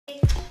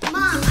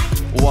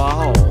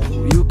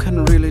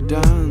we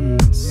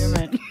dance.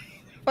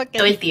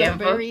 Todo el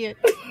tiempo.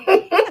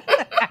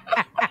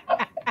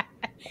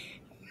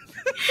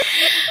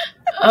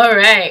 All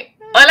right.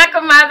 Hola,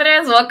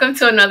 comadres. Welcome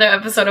to another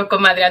episode of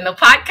Comadreando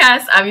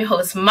podcast. I'm your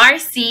host,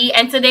 Marcy,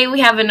 and today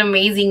we have an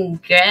amazing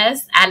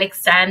guest,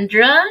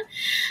 Alexandra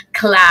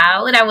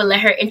Cloud. I will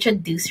let her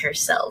introduce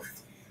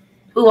herself.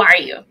 Who are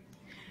you?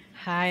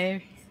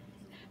 Hi,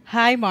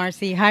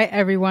 Marcy. Hi,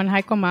 everyone.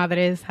 Hi,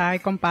 comadres. Hi,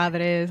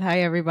 compadres.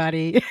 Hi,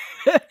 everybody.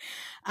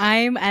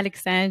 I'm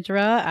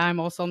Alexandra. I'm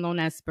also known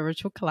as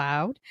Spiritual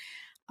Cloud.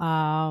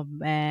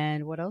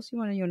 And what else you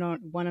want to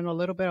want to know a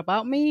little bit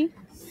about me?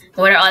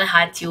 What are all the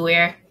hats you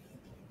wear?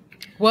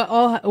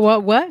 What?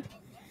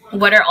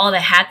 What are all the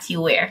hats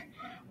you wear?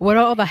 What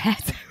are all the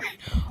hats?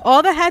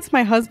 All the hats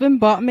my husband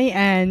bought me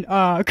and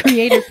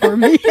created for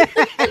me.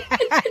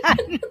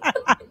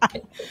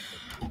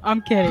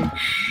 I'm kidding.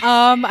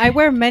 I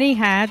wear many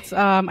hats.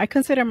 I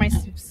consider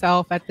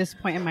myself at this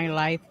point in my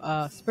life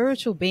a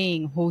spiritual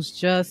being who's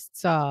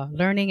just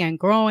learning and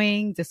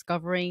growing,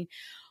 discovering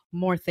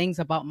more things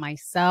about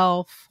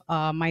myself.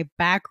 My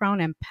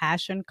background and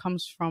passion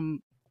comes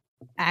from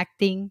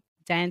acting,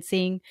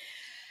 dancing,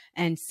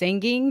 and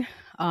singing.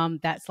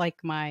 That's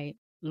like my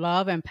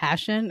love and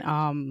passion.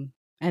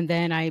 And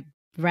then I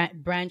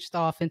branched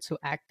off into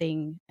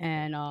acting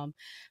and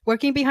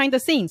working behind the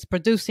scenes,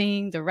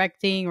 producing,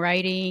 directing,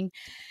 writing.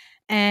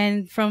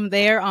 And from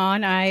there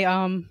on,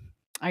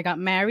 I got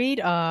married.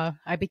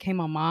 I became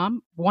a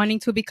mom. Wanting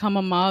to become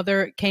a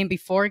mother came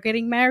before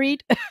getting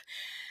married.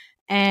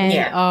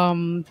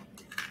 And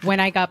when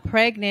I got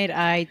pregnant,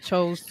 I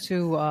chose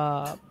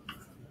to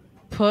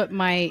put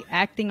my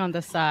acting on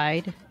the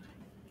side,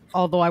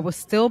 although I was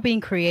still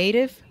being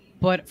creative,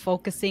 but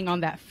focusing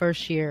on that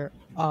first year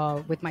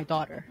with my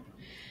daughter.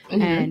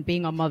 Mm-hmm. And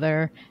being a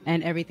mother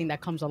and everything that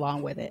comes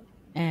along with it.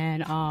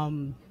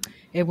 And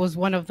it was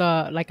one of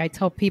the, like I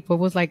tell people, it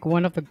was like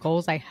one of the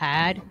goals I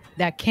had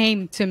that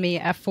came to me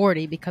at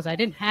 40 because I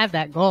didn't have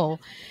that goal.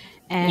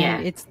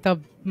 And it's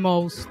the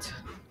most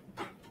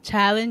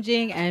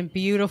challenging and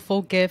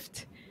beautiful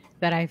gift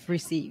that I've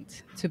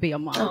received to be a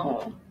mom.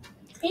 Oh,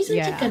 you're such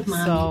a good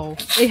mom. So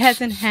it has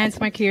enhanced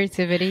my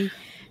creativity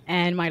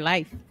and my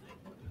life.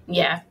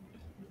 Yeah.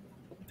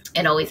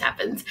 It always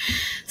happens.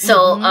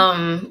 So,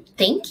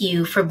 thank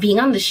you for being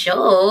on the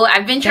show.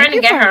 I've been trying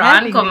to get her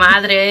on,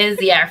 Comadres,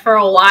 for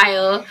a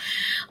while.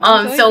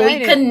 So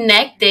we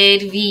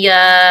connected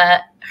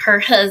via her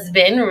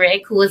husband,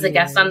 Rick, who was a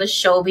guest on the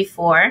show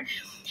before.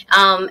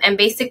 And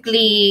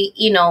basically,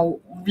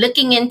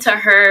 looking into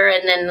her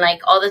and then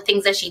like all the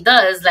things that she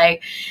does,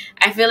 like,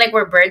 I feel like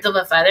we're birds of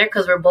a feather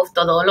because we're both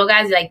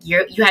todólogas. Like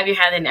you have your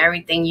hand in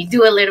everything. You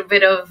do a little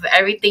bit of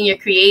everything. You're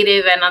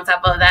creative. And on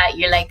top of that,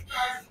 you're like,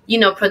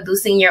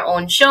 producing your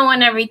own show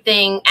and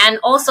everything. And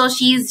also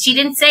she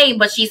didn't say,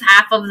 but she's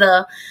half of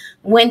the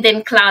Wind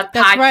and Cloud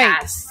podcast.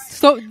 Right.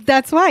 So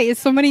that's why it's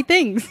so many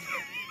things.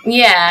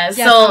 Yeah. Yes,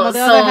 so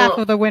the other half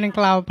of the Wind and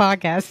Cloud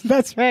podcast.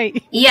 That's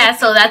right. Yeah.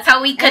 So that's how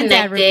we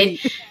connected.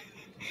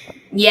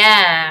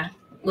 Yeah.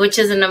 Which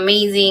is an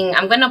amazing,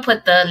 I'm going to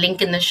put the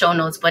link in the show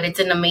notes, but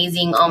it's an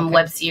amazing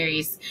web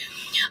series.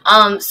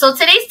 So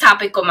today's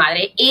topic,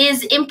 comadre,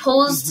 is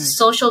imposed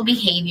social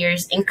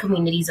behaviors in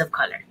communities of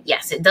color.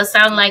 Yes, it does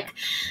sound like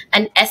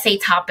an essay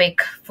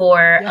topic for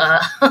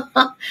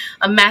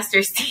a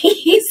master's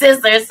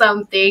thesis or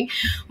something.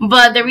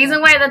 But the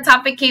reason why the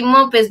topic came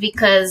up is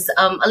because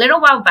a little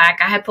while back,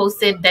 I had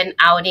posted an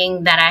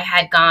outing that I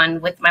had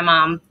gone with my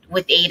mom,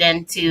 with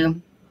Aiden,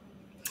 to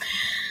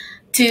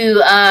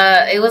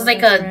it was like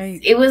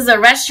it was a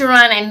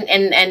restaurant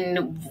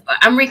and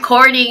I'm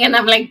recording and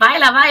I'm like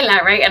baila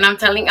right, and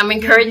I'm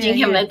encouraging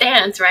him to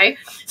dance, right?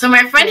 So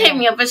my friend hit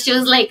me up and she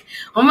was like,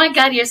 oh my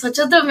god, you're such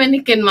a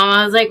Dominican mom.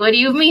 I was like, what do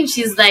you mean?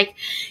 She's like,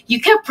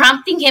 you kept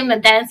prompting him to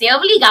dance,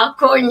 obligado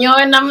coño.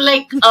 And I'm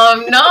like, no,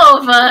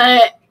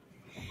 but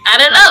I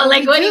don't know,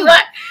 like what do you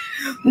want?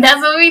 That's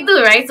what we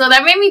do, right? So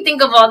that made me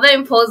think of all the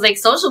imposed like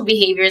social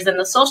behaviors and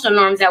the social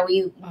norms that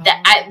we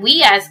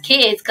as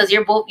kids, because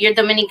you're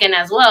Dominican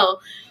as well,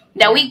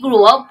 that we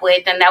grew up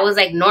with, and that was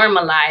like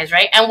normalized,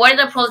 right? And what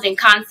are the pros and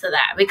cons to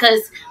that?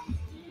 Because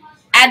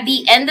at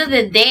the end of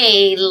the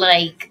day,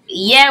 like,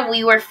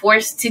 we were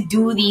forced to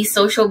do these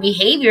social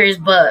behaviors,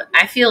 but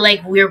I feel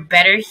like we're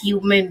better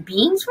human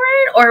beings for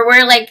it, or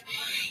we're like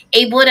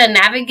able to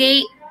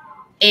navigate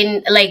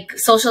in like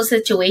social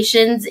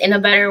situations in a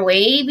better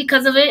way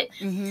because of it.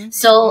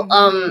 So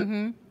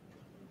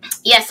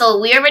so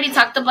we already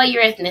talked about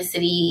your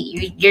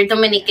ethnicity. You're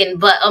Dominican,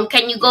 but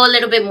can you go a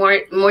little bit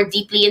more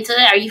deeply into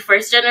that? Are you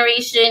first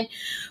generation?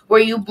 Were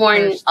you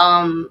born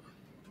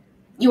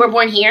you were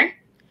born here?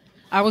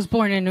 I was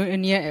born in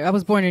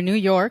New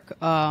York,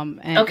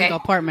 and in the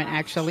apartment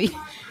actually.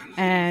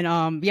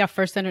 And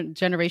first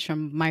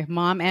generation. My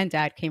mom and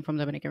dad came from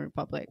the Dominican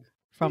Republic,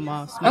 from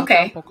a small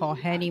campo called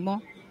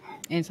Genimo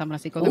in San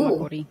Francisco de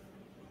Macorís.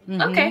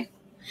 Okay.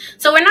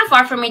 So we're not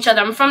far from each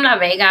other. I'm from La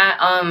Vega.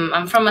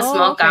 I'm from a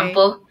small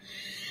campo.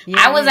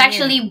 I was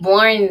actually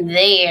born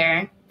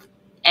there.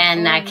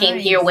 and I came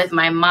here with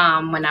my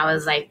mom when I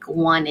was like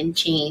 1 and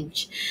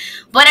change.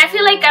 But I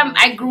feel like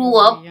I grew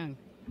up.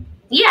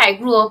 Yeah, I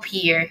grew up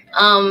here.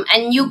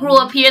 And you grew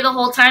up here the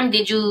whole time?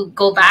 Did you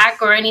go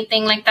back or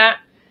anything like that?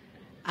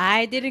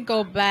 I didn't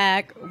go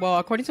back. Well,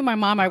 according to my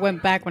mom, I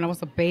went back when I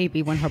was a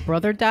baby, when her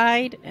brother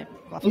died.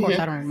 Of course,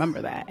 I don't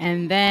remember that.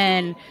 And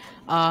then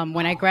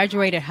when I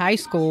graduated high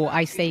school,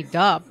 I saved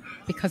up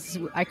because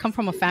I come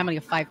from a family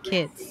of 5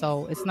 kids.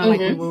 So it's not like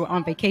we were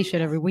on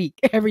vacation every week,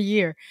 every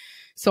year.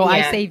 So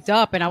I saved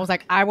up and I was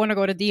like, I want to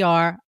go to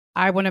DR.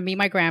 I want to meet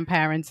my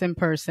grandparents in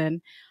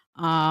person.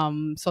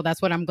 So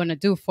that's what I'm going to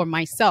do for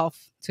myself,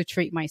 to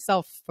treat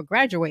myself for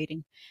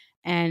graduating.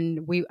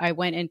 And I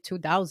went in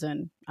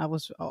 2000. I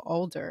was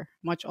older,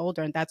 much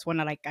older. And that's when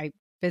I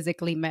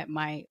physically met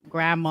my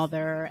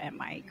grandmother and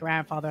my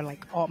grandfather,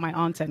 like all my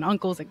aunts and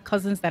uncles and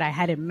cousins that I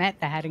hadn't met,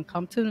 that hadn't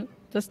come to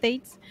the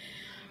States.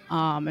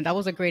 And that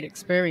was a great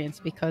experience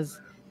because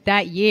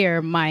that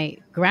year my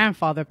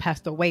grandfather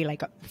passed away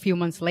like a few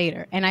months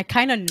later. And I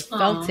kind of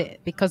felt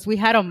it because we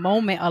had a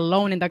moment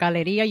alone in the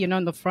Galleria,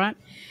 in the front.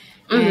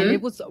 And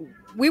it was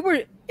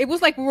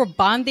like we were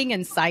bonding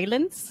in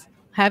silence,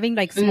 having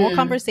like small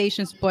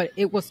conversations, but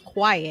it was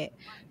quiet.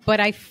 But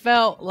I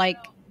felt like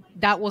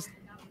that was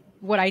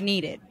what I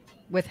needed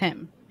with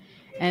him.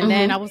 And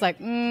then I was like,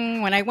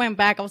 when I went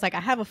back, I was like, I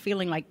have a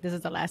feeling like this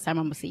is the last time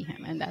I'm going to see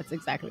him. And that's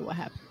exactly what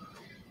happened.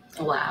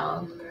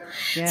 Wow.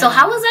 Yeah. So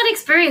how was that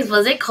experience?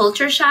 Was it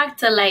culture shock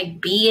to like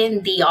be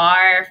in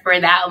DR for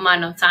that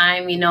amount of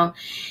time,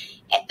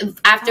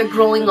 after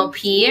growing up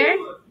here?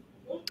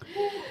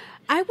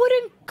 I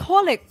wouldn't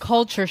call it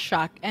culture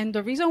shock. And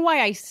the reason why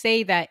I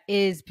say that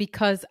is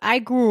because I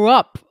grew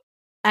up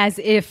as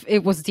if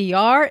it was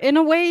DR in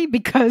a way,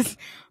 because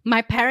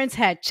my parents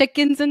had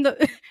chickens in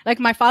the, like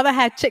my father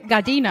had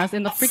gallinas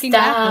in the freaking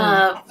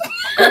bathroom.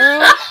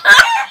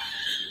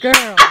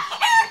 Girl.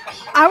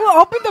 I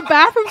will open the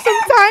bathroom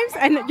sometimes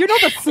and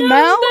the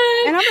smell.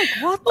 And I'm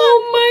like, what the?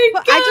 Oh my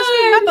God. I just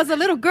remember as a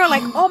little girl,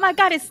 like, oh my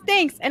God, it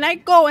stinks. And I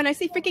go and I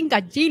see freaking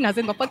gallinas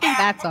in the fucking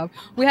bathtub.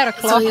 We had a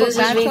cloth bathtub. So he was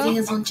just bathtub. raising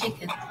his own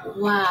chicken.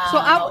 Wow. So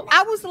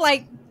I was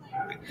like,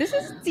 this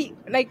is the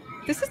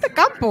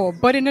campo,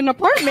 but in an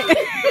apartment.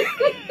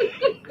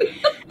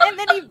 And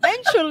then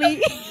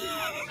eventually,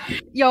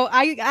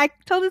 I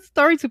tell this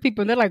story to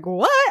people and they're like,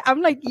 what?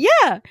 I'm like,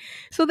 yeah.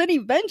 So then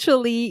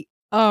eventually,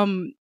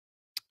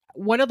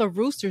 one of the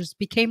roosters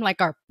became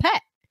like our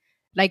pet.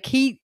 Like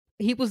he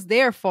was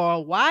there for a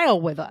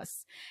while with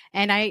us.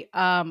 And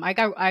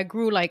I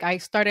grew, like, I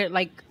started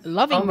like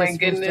loving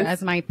this rooster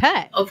as my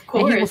pet. Of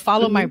course. And he would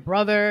follow my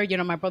brother.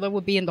 My brother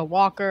would be in the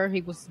walker. He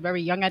was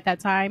very young at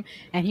that time.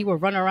 And he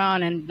would run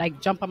around and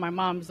like jump on my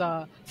mom's,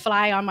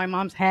 fly on my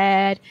mom's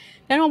head.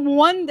 Then on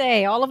one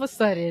day, all of a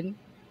sudden,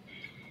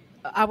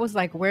 I was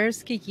like,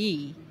 where's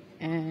Kiki?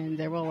 And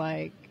they were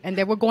like, and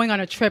they were going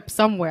on a trip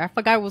somewhere. I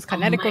forgot it was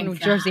Connecticut, New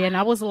Jersey. And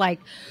I was like,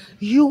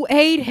 you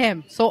ate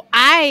him. So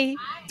I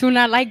do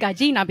not like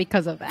gallina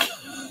because of that.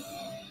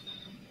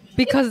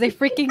 Because they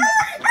freaking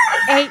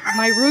ate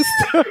my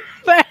rooster.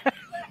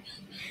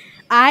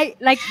 I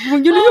like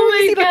when you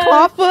see the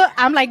clawfoot.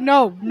 I'm like,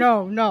 no.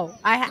 I'm no.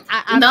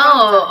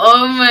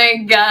 Oh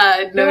my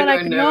God. They were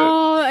like,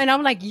 no. And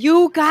I'm like,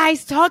 you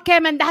guys took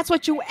him, and that's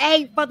what you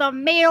ate for the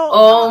meal.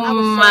 Oh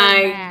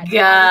my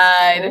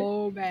God.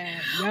 So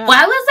bad. Yeah.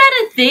 Why was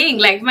that a thing?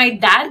 Like my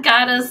dad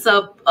got us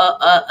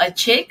a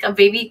chick, a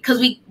baby, because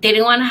they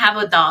didn't want to have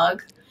a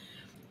dog.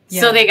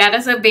 Yeah. So they got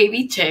us a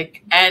baby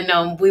chick, and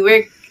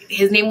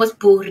his name was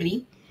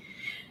Puri.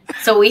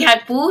 So we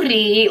had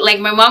Puri, like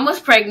my mom was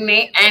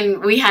pregnant,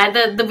 and we had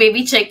the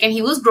baby chick, and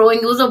he was growing.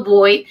 He was a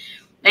boy,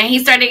 and he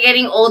started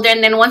getting older.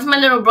 And then once my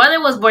little brother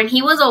was born,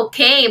 he was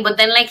okay, but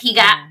then like he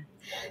got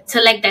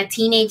to like that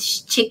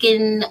teenage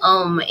chicken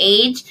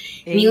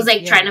age, and he was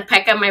like trying to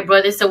peck at my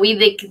brother. So we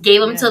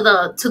gave him to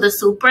the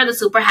super. The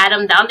super had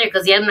him down there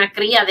because he had una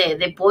cría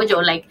de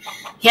pollo. Like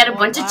he had a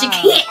bunch of chicken.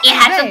 It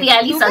had to be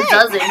at least a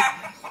dozen.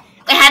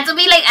 It had to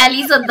be like at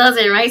least a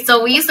dozen, right?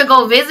 So we used to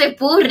go visit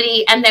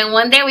Puri, and then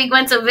one day we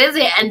went to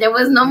visit, and there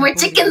was no more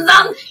chickens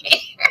on there.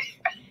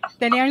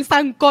 Tenía un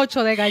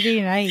sancocho de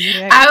gallina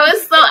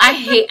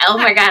ahí. Oh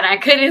my God, I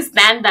couldn't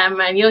stand that,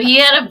 man. He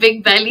had a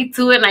big belly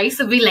too, and I used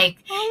to be like,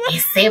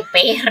 ese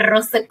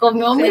perro se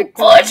comió mi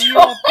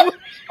pollo.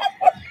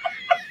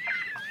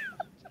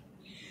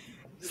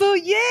 So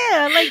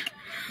yeah, like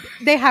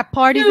they had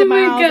parties in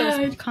my house.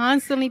 There was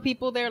constantly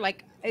people there.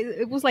 Like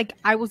it was like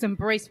I was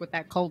embraced with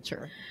that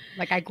culture.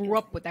 Like I grew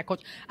up with that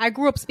culture. I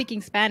grew up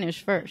speaking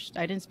Spanish first.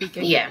 I didn't speak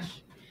English. Yeah.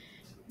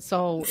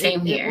 So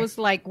it was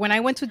like when I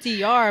went to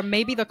DR,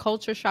 maybe the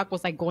culture shock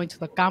was like going to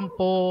the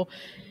campo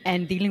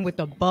and dealing with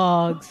the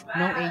bugs,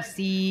 no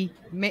AC.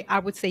 I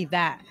would say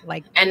that.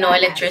 Like, and no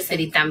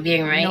electricity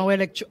también, right? No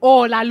electricity.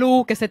 Oh, la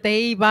luz que se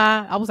te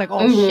iba. I was like,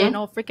 oh shit,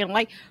 no freaking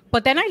light.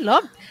 But then I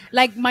loved,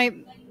 like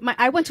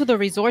I went to the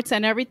resorts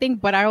and everything,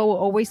 but I will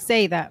always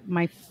say that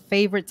my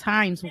favorite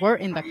times were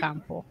in the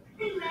campo.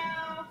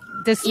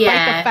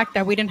 Despite the fact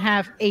that we didn't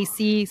have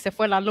AC, se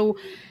fue la luz.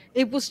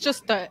 it was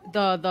just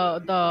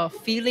the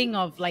feeling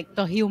of like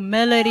the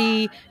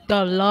humility,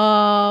 the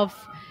love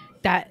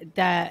that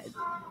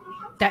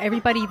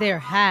everybody there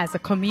has, a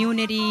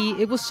community.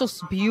 It was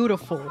just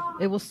beautiful.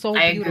 It was so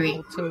I beautiful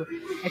agree. to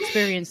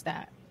experience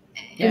that.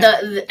 Yeah.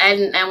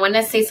 And I want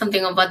to say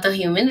something about the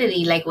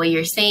humility. Like what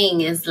you're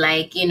saying is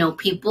like, you know,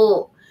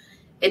 people,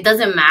 it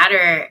doesn't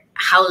matter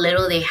how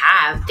little they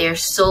have. They're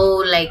so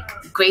like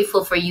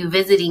grateful for you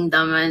visiting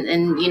them,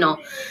 and you know,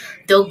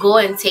 they'll go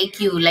and take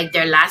you like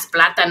their last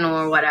platano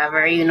or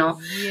whatever, you know.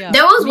 Yeah.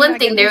 There was one Mira,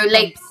 thing get they were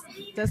like,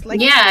 goosebumps. That's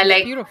like, yeah, it's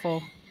like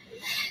beautiful.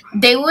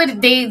 they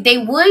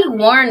would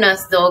warn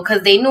us though,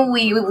 because they knew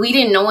we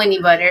didn't know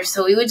any better,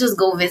 so we would just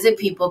go visit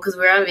people because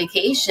we were on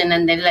vacation,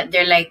 and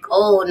they're like,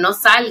 oh, no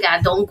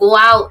salga, don't go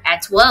out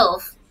at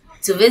 12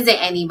 to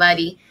visit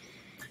anybody,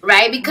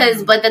 right?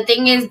 Because but the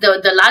thing is,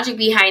 the logic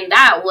behind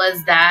that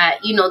was that,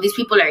 you know, these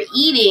people are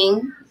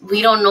eating,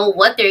 we don't know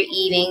what they're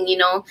eating, you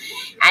know,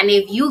 and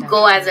if you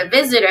go as a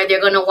visitor, they're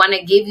going to want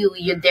to give you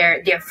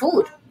their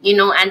food, you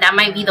know, and that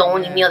might be the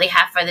only meal they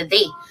have for the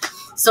day.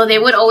 So they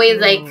would always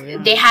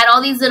they had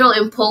all these little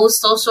imposed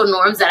social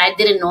norms that I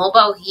didn't know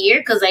about here,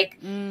 because like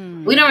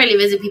we don't really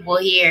visit people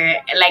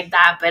here like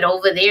that, but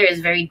over there is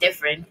very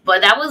different.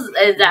 But that was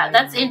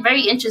that's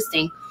very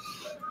interesting.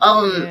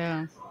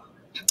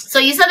 So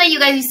you said that you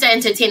guys used to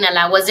entertain a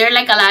lot. Was there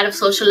like a lot of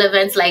social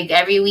events, like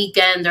every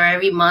weekend or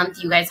every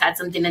month you guys had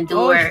something to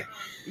do?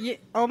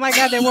 Oh my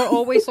God, there were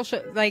always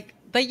social, like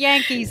the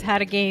Yankees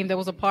had a game, there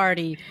was a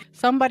party.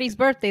 Somebody's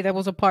birthday, there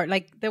was a party.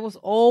 Like there was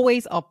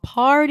always a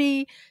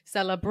party,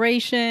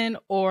 celebration,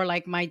 or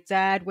like my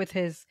dad with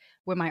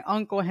my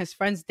uncle and his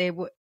friends, they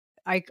would,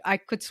 I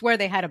could swear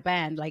they had a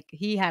band. Like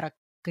he had a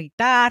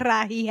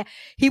guitarra,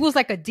 he was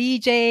like a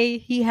DJ.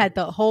 He had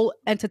the whole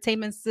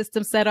entertainment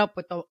system set up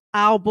with the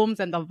albums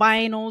and the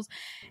vinyls.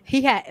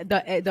 He had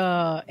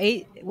the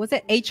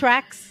eight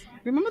tracks.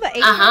 Remember the eight?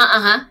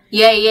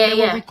 Yeah. They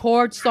would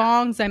record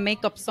songs and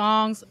make up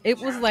songs. It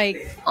was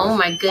like, oh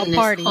my goodness, a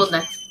party. Hold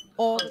on.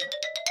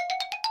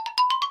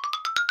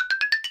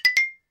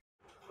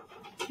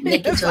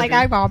 It's like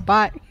I'm on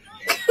bot.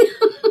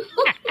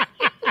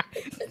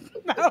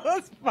 That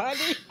was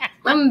funny.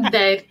 I'm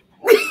dead.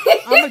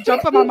 I'm gonna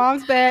jump on my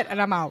mom's bed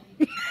and I'm out.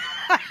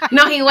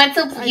 No, he went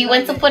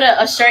to put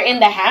a shirt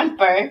in the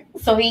hamper,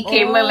 so he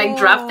came and like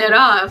dropped it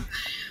off.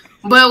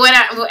 But when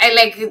I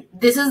like,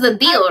 this is the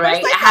deal,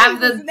 right? I have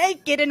the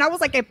naked, and I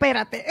was like,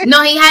 "Espérate."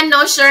 No, he had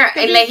no shirt.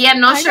 Like he had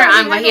no shirt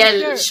on, but he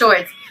had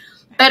shorts.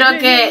 But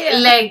okay,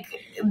 like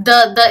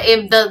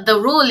the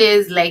rule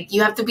is like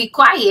you have to be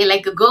quiet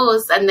like a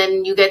ghost, and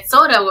then you get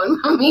soda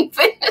when mommy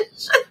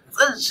finishes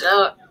the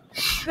show.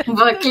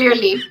 But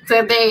clearly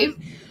today,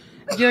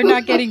 you're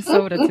not getting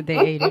soda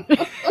today,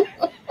 Aiden.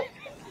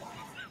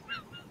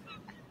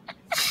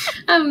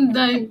 I'm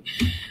done.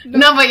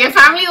 No, but your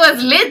family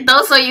was lit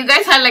though, so you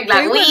guys had like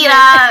la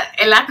guira,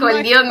 el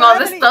acordeon, all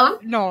the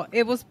stuff. No,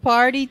 it was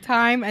party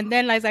time, and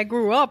then as I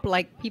grew up,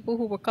 like people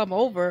who would come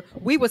over,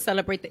 we would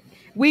celebrate.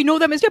 We knew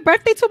them. It's your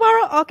birthday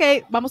tomorrow?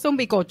 Okay, vamos a un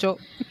bizcocho.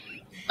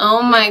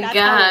 Oh my God!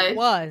 God! How it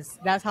was.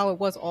 That's how it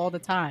was all the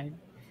time.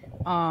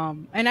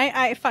 And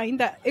I find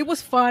that it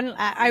was fun.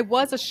 I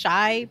was a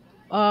shy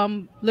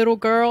little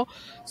girl,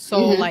 so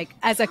like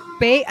as a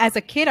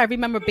kid, I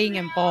remember being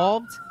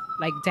involved,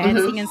 like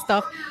dancing and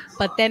stuff.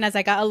 But then as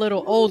I got a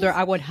little older,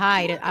 I would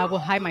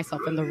hide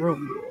myself in the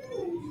room,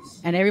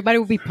 and everybody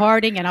would be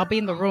partying, and I'll be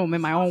in the room in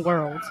my own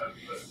world.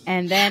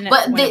 And then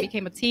when I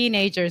became a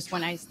teenager is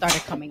when I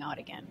started coming out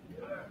again.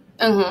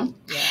 Yeah.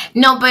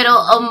 No, but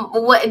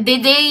what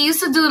they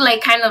used to do,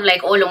 like kind of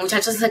like, oh, los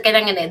muchachos se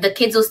quedan in the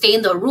kids will stay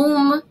in the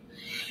room,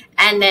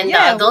 and then the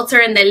adults are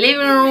in the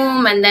living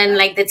room, and then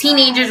like the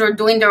teenagers were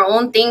doing their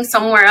own thing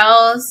somewhere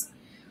else.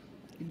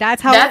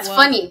 That's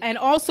funny. And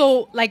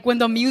also, like when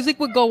the music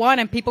would go on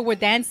and people were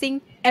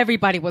dancing,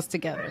 everybody was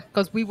together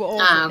because we were all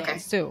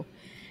dance too.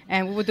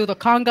 And we would do the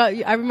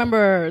conga. I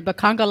remember the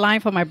conga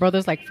line for my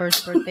brother's like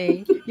first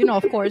birthday. You know,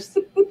 of course,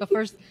 the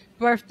first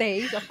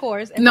birthdays, of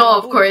course. And no,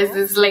 of course,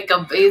 it's like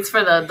it's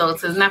for the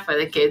adults. It's not for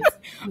the kids.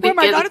 When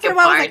my daughter came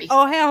out, I was like,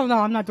 oh hell no,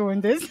 I'm not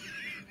doing this.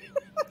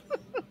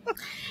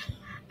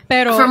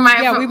 Pero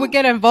we would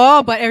get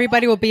involved, but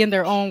everybody would be in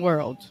their own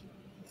world.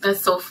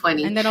 That's so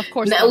funny. And then, of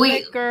course, the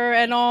liquor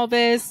and all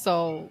this.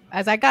 So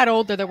as I got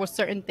older, there were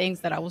certain things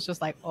that I was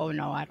just like, oh,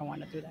 no, I don't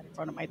want to do that in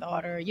front of my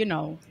daughter, you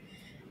know.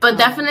 But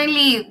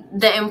definitely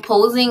the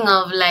imposing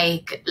of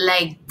like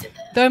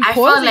the imposing I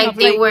felt like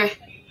they were.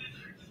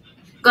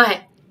 Go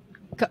ahead.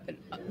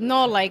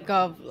 No, like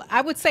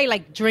I would say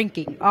like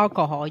drinking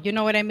alcohol. You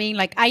know what I mean?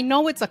 Like I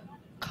know it's a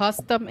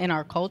custom in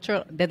our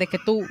culture. Desde que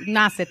tú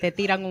naces te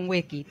tiran un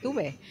whisky, tú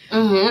ves.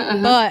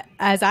 But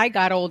as I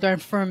got older,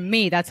 and for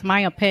me, that's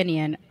my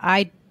opinion,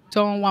 I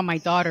don't want my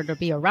daughter to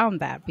be around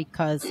that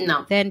because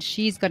then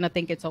she's gonna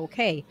think it's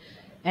okay,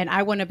 and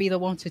I want to be the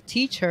one to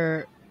teach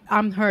her.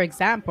 I'm her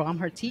example. I'm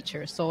her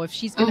teacher. So if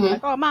she's gonna be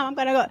like, "Oh, mom, I'm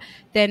gonna go,"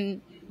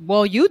 then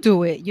well, you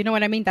do it. You know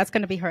what I mean? That's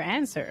gonna be her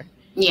answer.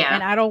 Yeah.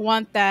 And I don't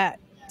want that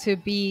to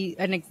be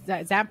an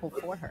example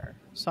for her.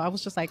 So I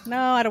was just like, no,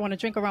 I don't want to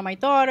drink around my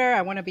daughter.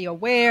 I want to be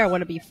aware. I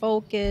want to be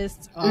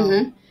focused.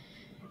 Mm-hmm.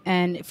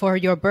 And for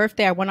your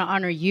birthday, I want to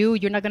honor you.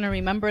 You're not going to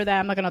remember that.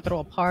 I'm not going to throw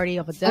a party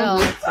of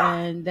adults. Mm-hmm.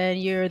 And then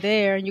you're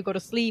there and you go to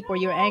sleep or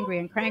you're angry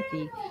and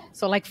cranky.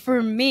 So like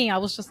for me, I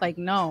was just like,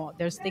 no,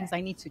 there's things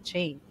I need to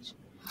change.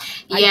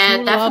 Yeah, I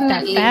do love that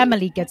definitely.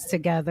 family gets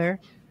together.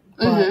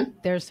 But Mm-hmm.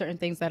 there's certain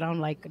things that I'm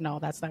like, no,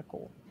 that's not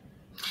cool.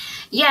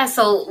 Yeah,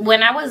 so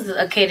when I was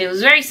a kid, it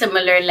was very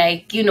similar.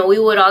 Like, we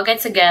would all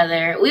get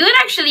together. We were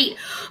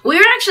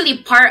actually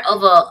part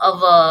of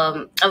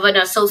an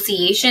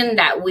association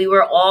that we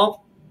were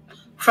all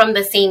from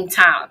the same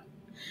town.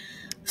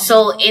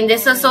 So in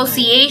this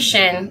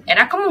association,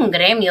 era como un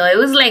gremio. It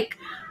was like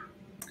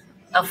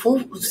a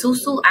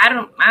susu. I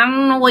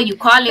don't know what you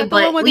call it,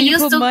 but we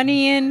used put to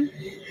money in.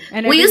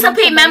 And we used to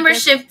pay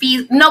membership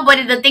fees. No,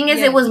 but the thing is,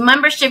 it was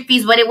membership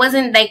fees, but it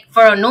wasn't like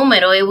for a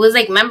numero. It was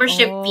like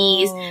membership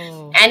fees.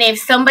 And if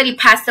somebody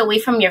passed away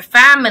from your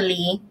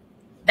family,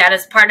 that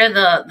is part of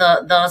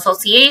the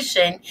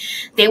association,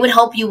 they would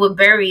help you with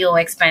burial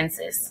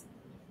expenses.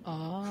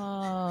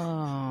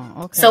 Oh,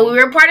 okay. So we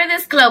were part of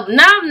this club.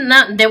 No,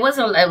 it was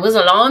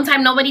a long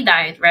time nobody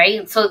died,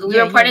 right? So we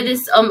were part of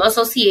this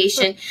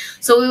association.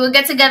 So we would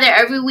get together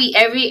every week,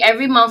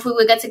 every month. We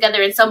would get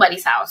together in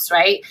somebody's house,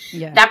 right?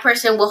 Yeah. That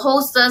person would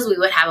host us. We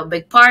would have a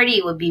big party.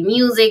 It would be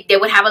music. They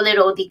would have a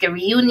little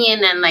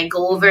reunion and like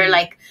go over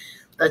like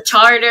the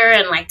charter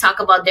and like talk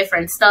about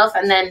different stuff,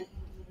 and then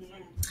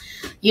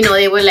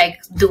they would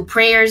like do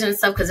prayers and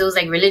stuff because it was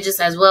like religious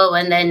as well.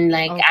 And then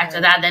like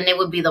after that, then it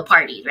would be the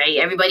party, right?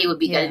 Everybody would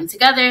be getting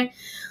together.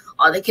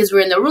 All the kids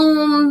were in the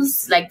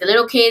rooms, like the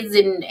little kids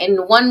in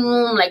one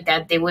room like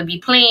that, they would be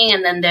playing,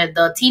 and then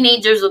the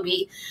teenagers would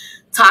be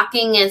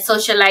talking and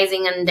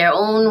socializing in their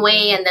own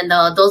way, and then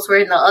the adults were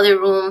in the other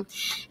room.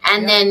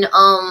 And then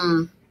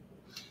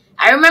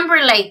I remember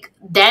like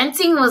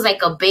dancing was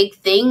like a big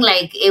thing.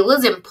 Like it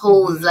was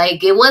imposed.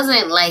 Like it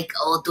wasn't like,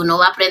 oh, tú no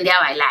vas a aprender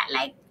a bailar.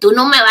 Like, tú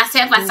no me vas a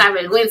hacer pasar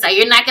vergüenza.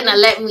 You're not going to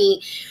let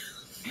me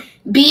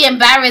be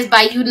embarrassed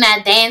by you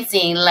not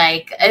dancing.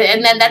 Like,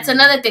 and then that's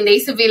another thing. They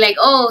used to be like,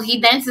 oh,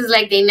 he dances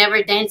like they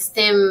never danced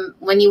him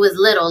when he was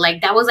little.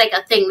 Like that was like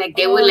a thing. Like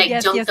they would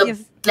like jump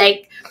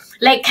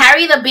like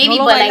carry the baby,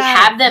 but like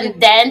have them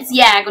dance.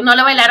 Yeah, no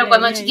le bailaron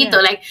cuando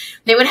chiquito. Like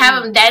they would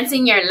have them dance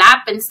in your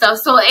lap and stuff.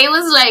 So it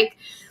was like,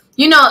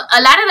 a lot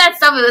of that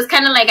stuff, it was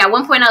kind of like at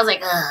one point I was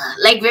like, ugh,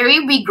 like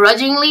very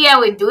begrudgingly I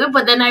would do it.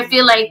 But then I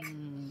feel like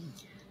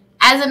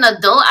as an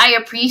adult, I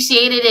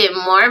appreciated it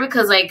more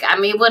because like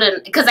I'm able to,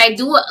 because I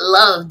do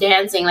love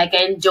dancing. Like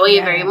I enjoy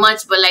it very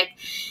much, but like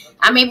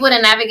I'm able to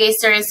navigate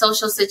certain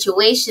social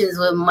situations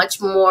with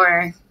much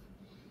more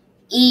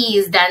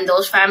ease than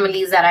those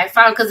families that I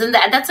found. Because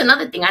that's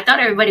another thing. I thought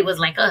everybody was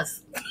like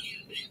us.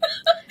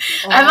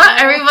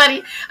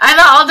 I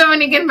thought all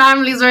Dominican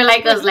families were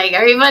like us, like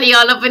everybody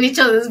all up in each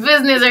other's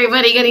business,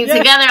 everybody getting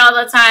together all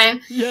the time.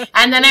 Yeah.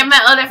 And then I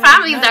met other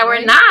families that were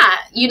not,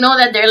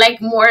 that they're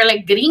like more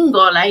like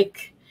gringo,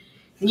 like,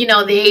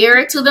 they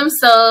are to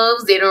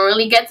themselves. They don't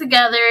really get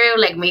together,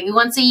 like maybe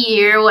once a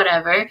year or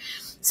whatever.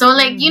 So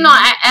like,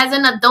 as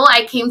an adult,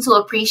 I came to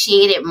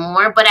appreciate it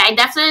more, but I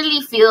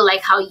definitely feel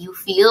like how you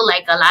feel,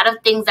 like a lot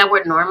of things that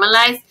were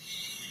normalized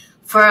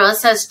for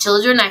us as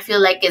children, I feel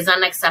like is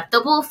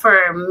unacceptable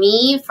for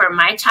me, for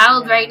my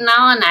child right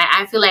now. And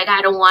I feel like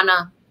I don't want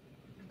to,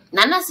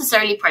 not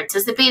necessarily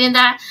participate in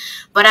that,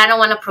 but I don't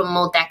want to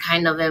promote that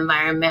kind of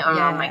environment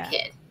around my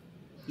kid.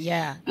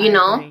 Yeah.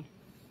 Agree.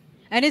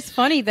 And it's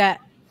funny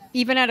that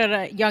even at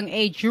a young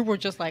age, you were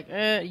just like,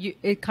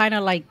 it kind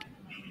of like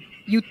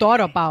you thought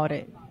about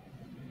it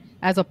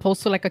as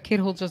opposed to like a kid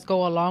who'll just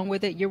go along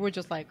with it. You were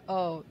just like,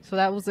 oh, so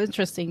that was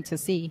interesting to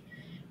see.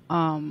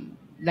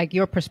 Like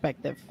your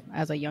perspective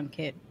as a young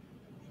kid.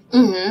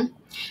 Mm-hmm.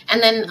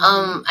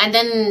 And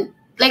then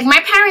like my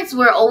parents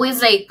were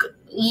always like,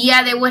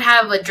 they would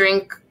have a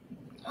drink,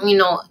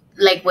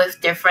 like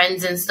with their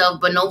friends and stuff,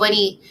 but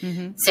nobody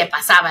se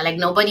pasaba. Like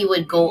nobody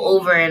would go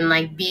over and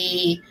like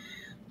be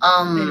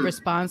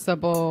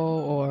irresponsible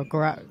or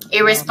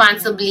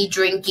irresponsibly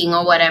drinking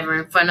or whatever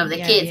in front of the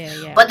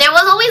kids. But there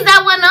was always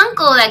that one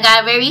uncle that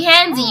got very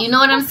handsy. You know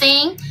what I'm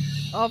saying?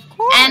 Of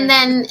course. And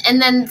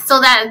then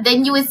so that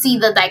then you would see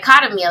the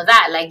dichotomy of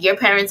that. Like your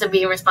parents are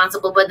being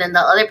responsible, but then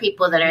the other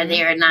people that are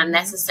there are not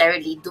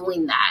necessarily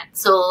doing that.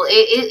 So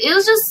it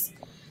was just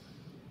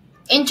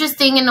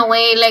interesting in a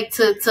way, like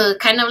to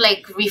kind of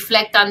like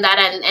reflect on that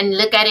and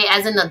look at it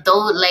as an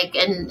adult, like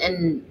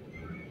and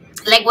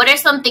like what are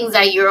some things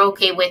that you're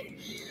okay with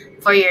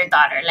for your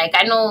daughter? Like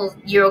I know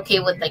you're okay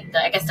with like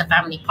the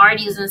family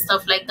parties and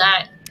stuff like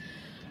that.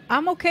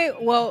 I'm okay.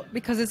 Well,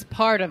 because it's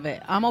part of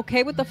it. I'm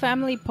okay with the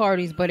family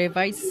parties, but if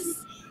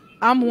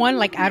I'm one,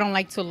 like, I don't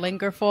like to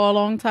linger for a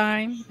long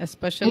time,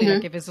 especially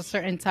like if it's a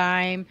certain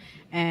time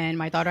and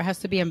my daughter has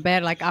to be in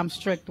bed, like I'm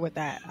strict with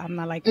that. I'm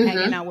not like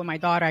hanging out with my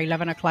daughter at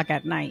 11 o'clock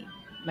at night.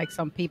 Like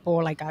some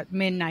people, like at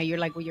midnight, you're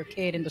like with your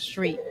kid in the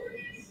street.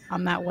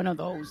 I'm not one of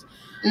those.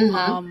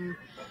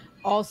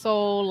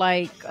 Also,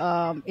 like,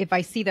 if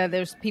I see that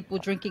there's people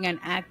drinking and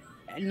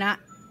not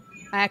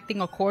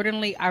acting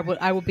accordingly, I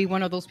would be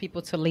one of those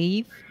people to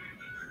leave,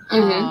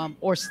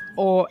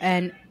 Mm-hmm.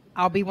 and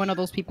I'll be one of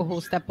those people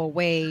who'll step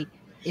away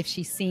if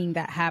she's seeing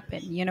that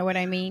happen. You know what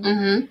I mean?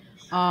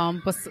 Mm-hmm.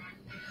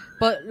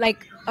 But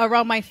like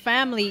around my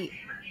family,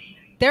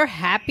 they're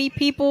happy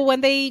people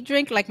when they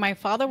drink. Like my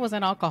father was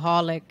an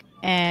alcoholic,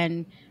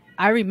 and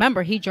I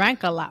remember he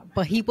drank a lot,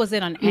 but he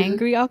wasn't an Mm-hmm.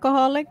 angry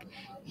alcoholic.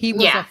 He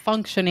was a Yeah.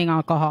 functioning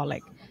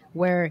alcoholic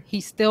where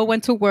he still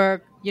went to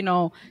work,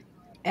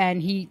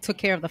 and he took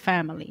care of the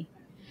family.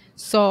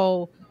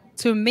 So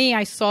to me,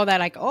 I saw that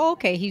like, oh,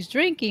 okay, he's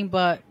drinking,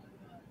 but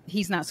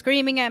he's not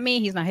screaming at me.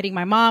 He's not hitting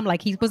my mom.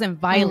 Like he wasn't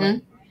Mm-hmm.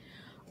 violent,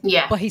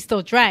 Yeah. but he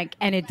still drank,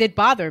 and it did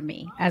bother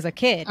me as a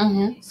kid.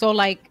 Mm-hmm. So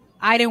like,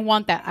 I didn't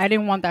want that. I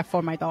didn't want that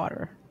for my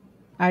daughter.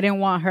 I didn't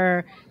want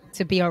her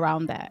to be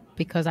around that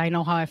because I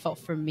know how I felt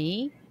for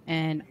me,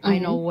 and I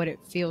know Mm-hmm. what it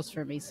feels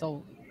for me.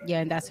 So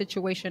yeah, in that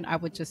situation, I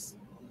would just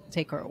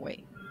take her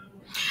away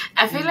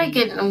I feel and like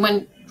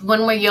leave.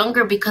 when we're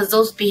younger, because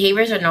those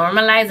behaviors are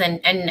normalized,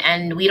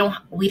 and we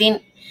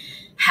didn't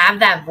have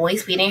that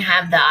voice, we didn't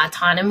have the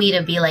autonomy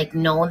to be like,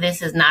 no,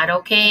 this is not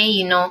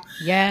okay. A lot of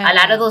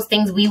Yeah. those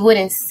things we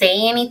wouldn't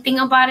say anything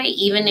about it,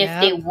 even if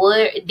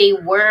Yep. they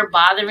were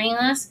bothering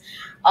us.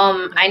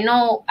 I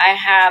know I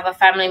have a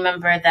family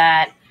member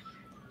that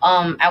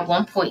at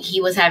one point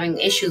he was having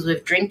issues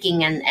with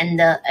drinking,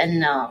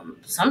 and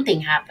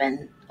something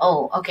happened.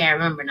 Oh, okay, I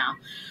remember now.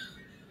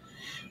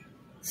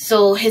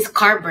 So his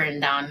car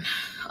burned down.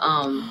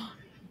 Um,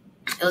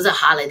 it was a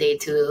holiday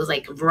too. It was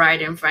like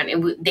right in front.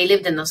 They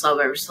lived in the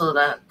suburbs, so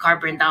the car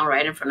burned down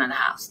right in front of the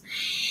house.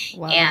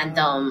 And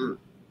Wow.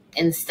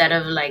 instead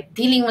of like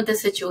dealing with the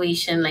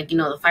situation, like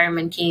the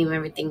firemen came,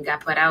 everything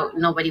got put out.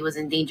 Nobody was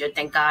in danger,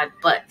 thank God.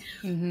 But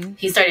Mm-hmm.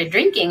 he started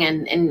drinking,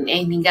 and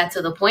he got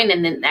to the point.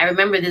 And then I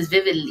remember this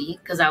vividly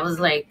because I was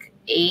like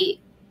 8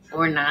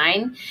 or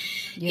 9.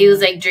 He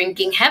was Yeah. like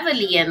drinking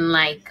heavily and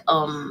like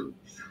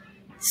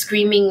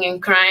screaming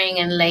and crying,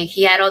 and like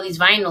he had all these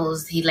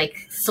vinyls. He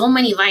like so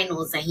many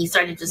vinyls, and he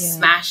started just Yeah.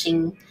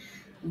 smashing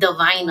the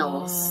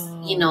vinyls,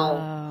 Oh,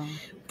 wow.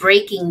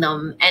 breaking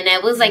them. And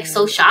it was like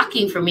so Yeah.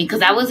 shocking for me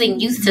because I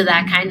wasn't used to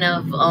that kind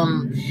of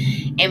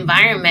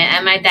environment.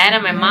 And my dad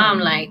and my mom,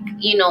 Yeah. like,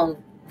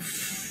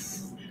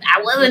 I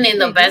What wasn't did in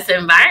the they do? best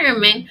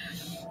environment.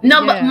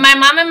 No, but Yeah. my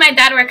mom and my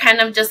dad were kind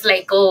of just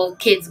like, oh,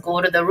 kids,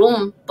 go to the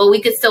room. But we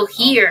could still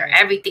hear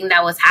Okay. everything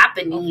that was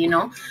happening,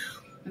 Of course.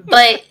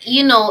 But,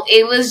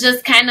 it was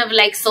just kind of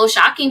like so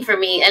shocking for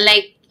me. And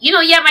like,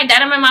 yeah, my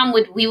dad and my mom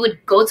we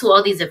would go to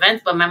all these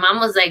events, but my mom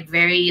was like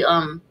very,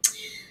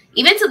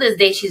 even to this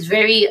day, she's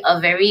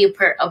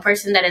a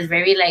person that is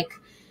very like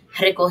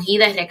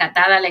recogida,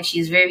 recatada. Like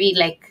she's very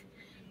like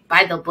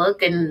by the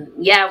book. And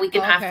yeah, we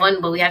can have Okay.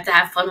 fun, but we have to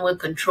have fun with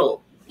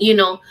control.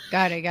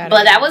 Got it. Got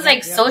But it. that Yeah. was Yep.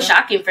 like Yep. so Yep.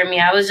 shocking for me.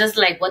 I was just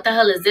like, what the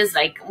hell is this?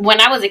 Like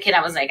when I was a kid,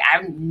 I was like,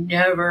 I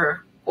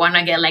never want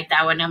to get like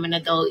that when I'm an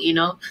adult.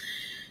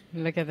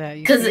 Look at that.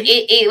 You Because see?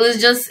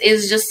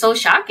 it's just so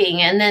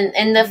shocking. And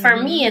for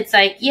Mm-hmm. me, it's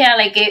like, yeah,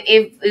 like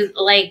it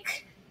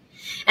like.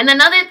 And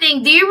another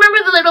thing, do you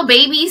remember the little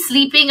baby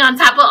sleeping on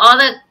top of all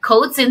the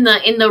coats in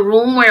the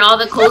room where all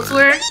the coats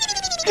were?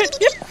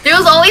 There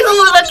was always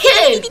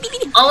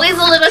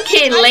a little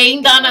kid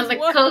laying down on the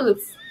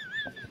coats.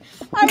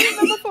 I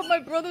remember for my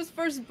brother's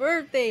first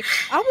birthday,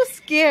 I was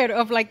scared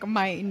of like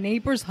my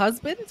neighbor's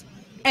husband.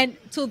 And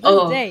to this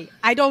Oh, day,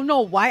 I don't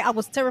know why I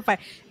was terrified.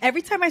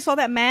 Every time I saw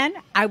that man,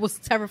 I was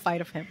terrified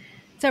of him.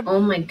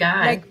 oh my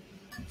God. Like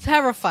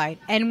terrified.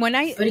 And ¿Pero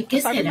qué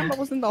because I remember será? I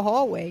was in the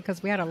hallway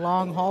because we had a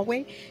long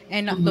hallway,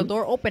 and the Mhm.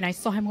 door opened. I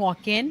saw him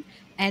walk in,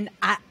 and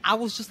I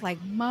was just like,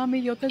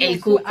 "Mami, yo tengo El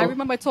sueño." I cuco.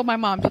 remember I told my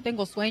mom, "Yo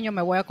tengo sueño,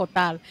 me voy a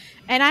acotar,"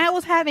 and I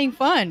was having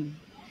fun.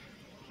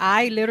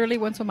 I literally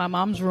went to my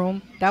mom's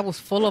room that was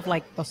full of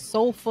like the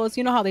sofas.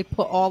 You know how they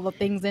put all the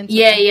things in to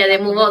Yeah, make it they like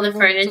a move all the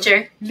living room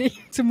furniture.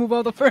 to move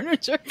all the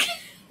furniture.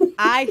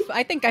 I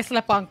think I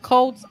slept on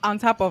coats on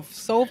top of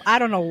sofa. I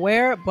don't know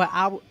where, but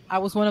I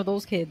was one of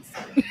those kids.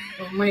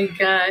 Oh my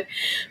God.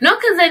 No,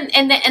 because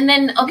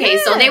then okay,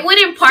 so they Yeah.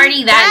 wouldn't See,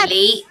 party that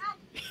late.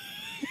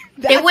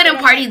 They that's what wouldn't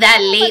I'm party like. that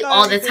Oh my late god,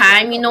 all I the didn't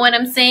time. You know know. what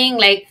I'm saying?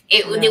 Like they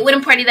Yeah.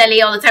 wouldn't party that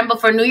late all the time. But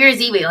for New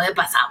Year's Eve, ellos se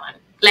pasaban.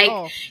 Like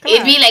Oh,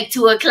 it'd be claro. like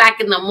 2 o'clock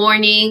in the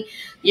morning.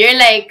 You're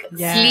like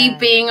Yeah.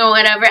 sleeping or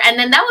whatever, and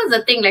then that was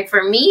the thing. Like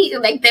for me,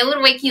 like they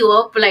would wake you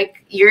up,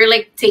 like you're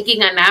like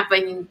taking a nap,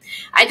 and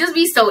I'd just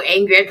be so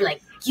angry. I'd be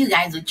like, "You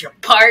guys with your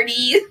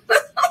party,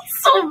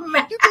 so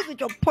mad." You guys with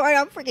your party.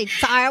 I'm freaking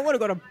tired. I want to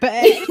go to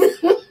bed.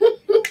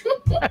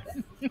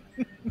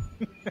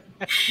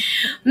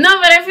 No,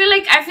 but I feel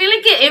like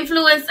it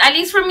influenced, at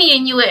least for me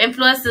and you, it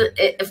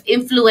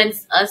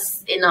influenced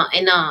us in a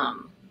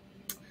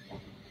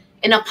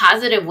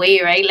positive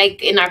way, right?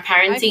 Like in our I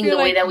parenting, feel the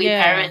way like that we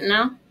yeah, parent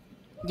now.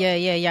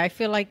 yeah. I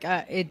feel like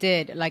it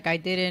did. Like I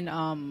didn't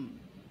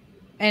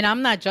and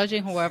I'm not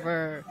judging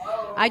whoever.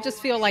 I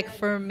just feel like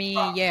for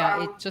me, yeah,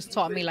 it just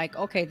taught me like,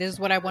 okay, this is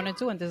what I want to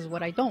do and this is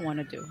what I don't want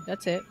to do.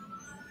 That's it.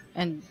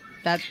 And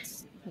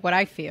that's what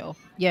I feel.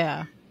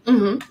 Yeah.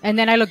 And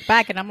then I look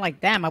back and I'm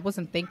like, damn, I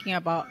wasn't thinking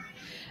about.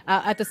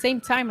 At the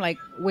same time, like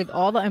with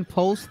all the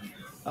imposed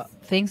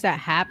things that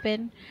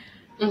happen,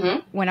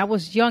 when I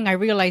was young, I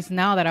realized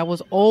now that I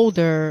was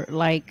older,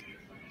 like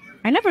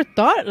I never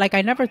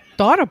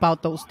thought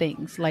about those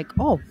things. Like,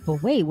 oh,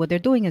 but wait, what they're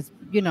doing is,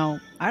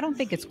 I don't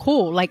think it's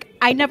cool. Like,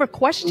 I never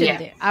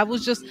questioned it. I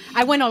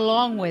went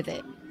along with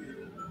it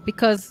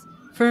because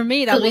for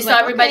me, that was we saw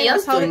everybody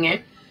else doing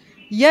it.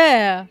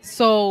 Yeah.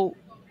 So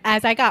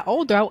as I got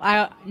older,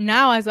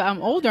 as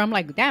I'm older, I'm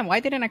like, damn, why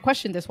didn't I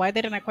question this? Why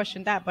didn't I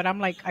question that? But I'm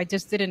like, I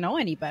just didn't know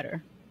any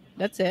better.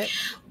 That's it.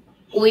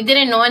 We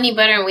didn't know any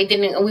better, and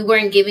we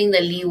weren't giving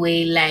the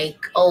leeway, like,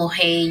 oh,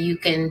 hey, you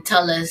can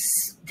tell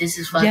us this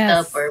is fucked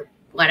up or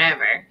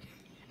whatever.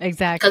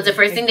 Exactly. Because the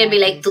first thing they'd be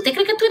like, ¿Tú te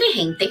crees que tú eres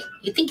gente?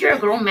 You think you're a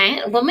grown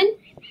woman?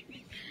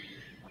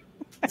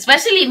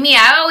 Especially me.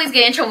 I always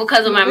get in trouble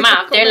because of my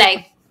mouth. They're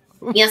like,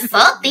 "Ya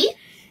salty,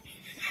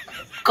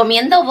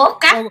 comiendo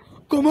boca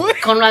con lo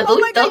adulto." Oh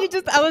my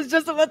God, I was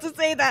just about to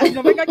say that.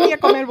 No venga aquí a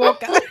comer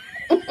boca.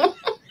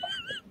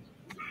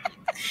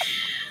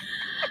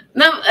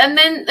 No, and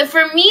then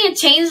for me, it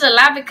changed a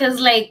lot because,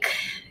 like,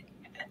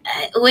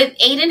 with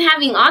Aiden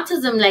having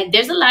autism, like,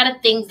 there's a lot of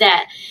things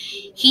that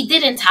he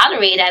didn't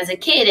tolerate as a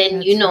kid,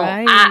 and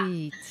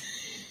right.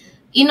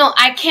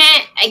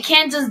 I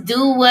can't just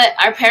do what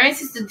our parents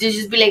used to do,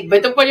 just be like,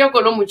 "Vete por allá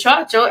con los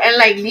muchachos," and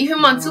like leave him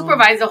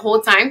unsupervised the whole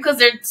time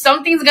because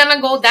something's gonna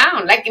go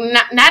down. Like,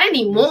 not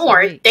anymore,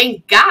 right.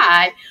 Thank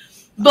God.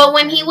 But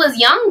when he was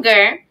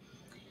younger,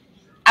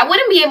 I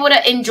wouldn't be able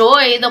to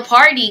enjoy the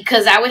party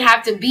because I would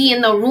have to be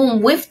in the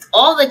room with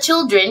all the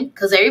children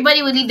because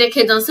everybody would leave their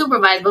kids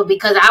unsupervised. But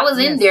because I was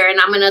in there and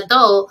I'm an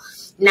adult,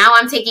 now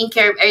I'm taking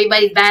care of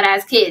everybody's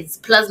badass kids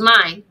plus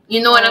mine.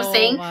 You know what I'm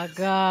saying? Oh my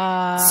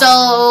God.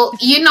 So,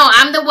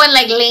 I'm the one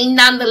like laying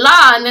down the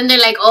law, and then they're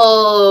like,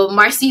 "Oh,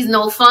 Marcy's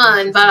no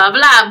fun, blah, blah,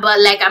 blah." But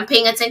like, I'm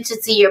paying attention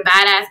to your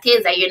badass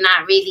kids that you're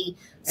not really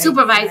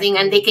supervising,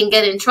 and they can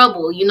get in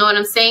trouble. You know what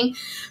I'm saying?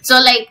 So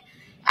like,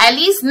 at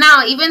least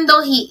now, even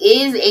though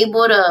he is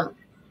able to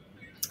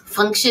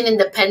function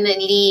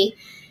independently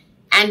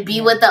and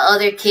be with the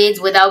other kids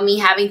without me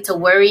having to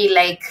worry,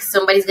 like,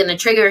 somebody's going to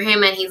trigger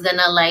him and he's going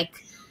to,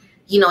 like,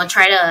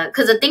 try to...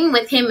 Because the thing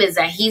with him is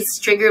that he's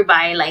triggered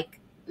by, like,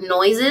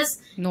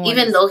 noises,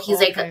 even though he's,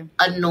 like,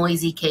 a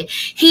noisy kid.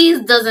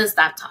 He doesn't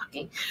stop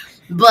talking.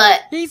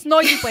 But he's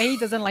noisy, but he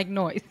doesn't like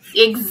noise.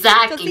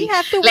 Exactly. Does he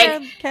have to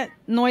wear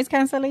noise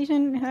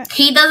cancellation?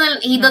 He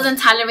doesn't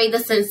tolerate the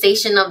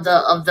sensation of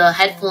the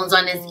headphones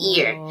on his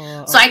ear.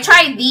 So I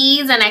tried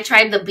these and I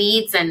tried the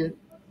Beats, and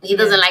he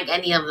doesn't like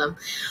any of them.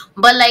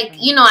 But like,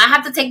 I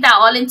have to take that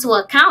all into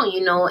account,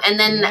 and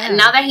then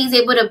now that he's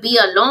able to be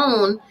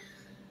alone,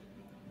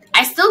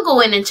 I still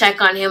go in and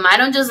check on him. I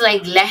don't just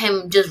like let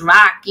him just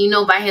rock,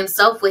 by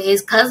himself with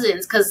his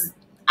cousins, because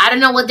I don't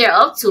know what they're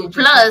up to.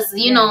 Plus,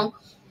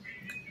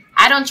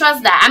 I don't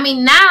trust that. I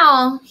mean,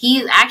 now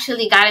he's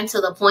actually gotten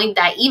to the point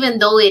that even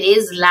though it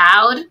is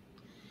loud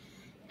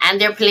and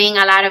they're playing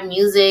a lot of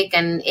music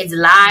and it's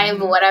live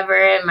or whatever,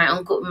 and my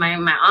uncle, my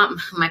aunt,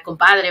 my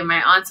compadre,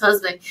 my aunt's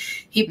husband,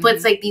 he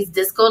puts like these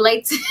disco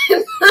lights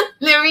in the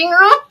living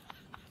room.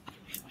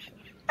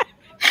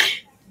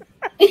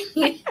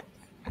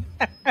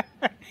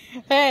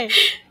 Hey.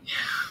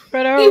 He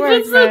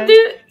puts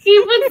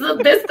the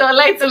disco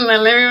lights in the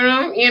living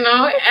room,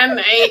 and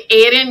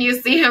Aiden,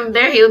 you see him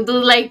there, he'll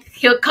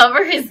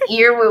cover his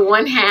ear with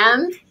one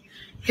hand.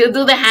 He'll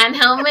do the hand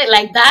helmet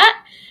like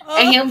that,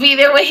 and he'll be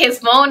there with his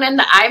phone and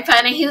the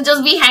iPad, and he'll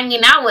just be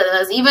hanging out with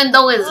us, even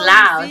though it's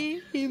loud.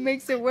 See? He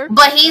makes it work.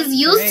 But he's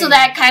used to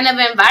that kind of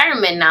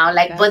environment now.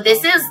 Like, but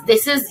this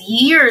is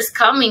years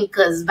coming,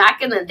 because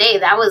back in the day,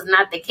 that was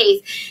not the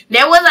case.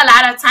 There was a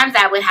lot of times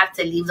I would have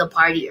to leave the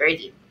party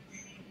early.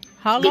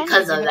 How long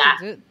because of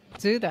that?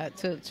 Do that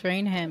to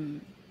train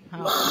him? How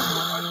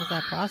long was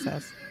that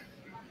process?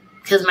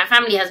 Because my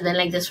family has been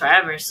like this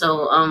forever.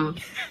 So,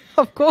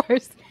 of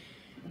course,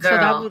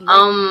 girl. So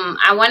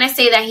I want to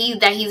say that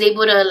he's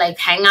able to like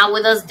hang out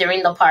with us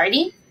during the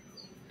party.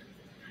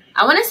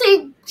 I want to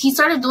say he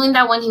started doing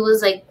that when he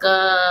was like 8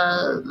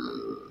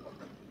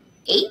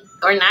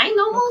 or 9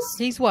 almost.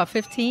 He's what,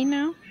 15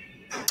 now?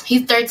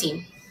 He's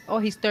 13. Oh,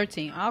 he's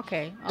 13.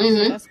 Okay,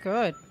 so that's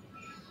good.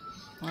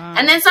 Wow.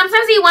 And then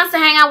sometimes he wants to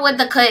hang out with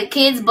the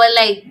kids, but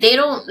like they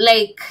don't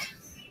like.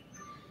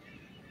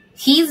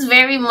 He's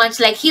very much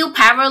like, he'll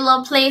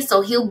parallel play,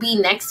 so he'll be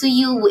next to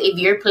you if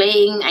you're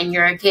playing and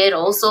you're a kid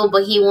also,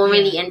 but he won't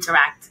really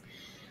interact.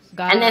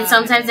 And then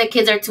sometimes the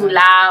kids are too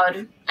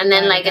loud, and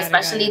then like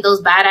especially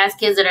those badass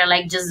kids that are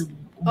like just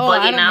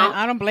bugging out.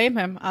 I don't blame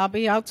him. I'll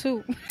be out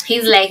too.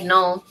 He's like,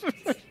 no.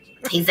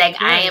 He's like,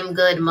 I am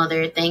good,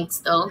 mother. Thanks,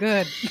 though.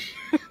 Good.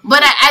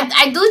 But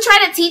I do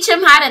try to teach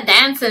him how to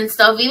dance and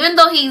stuff, even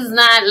though he's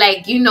not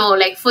like,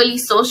 like fully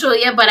social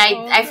yet. But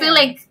I feel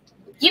like,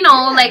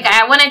 like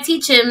I want to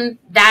teach him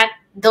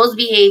those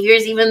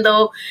behaviors, even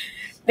though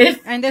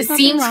it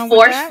seems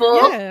forceful.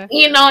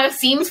 It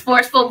seems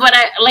forceful. But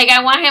I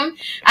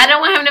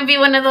don't want him to be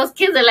one of those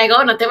kids that like,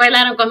 oh, no te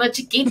bailaron cuando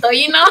chiquito,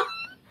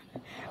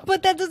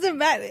 But that doesn't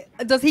matter.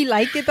 Does he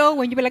like it though?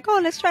 When you be like, oh,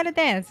 let's try to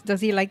dance.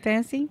 Does he like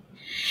dancing?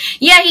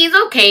 Yeah, he's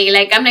okay.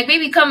 Like, I'm like,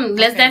 baby, come,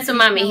 let's dance with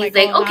mommy. He's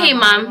like, okay,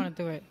 mom. I want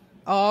to do it.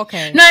 Oh,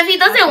 okay. No, if he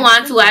doesn't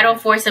want to, I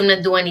don't force him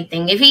to do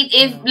anything.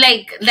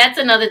 Like, that's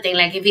another thing.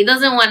 Like, if he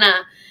doesn't want to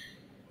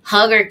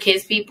hug or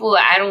kiss people,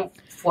 I don't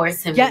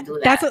force him to do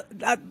that.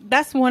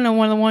 That's one of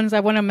the ones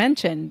I want to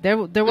mention. There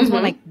was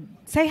one like,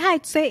 say hi,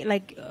 say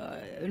like,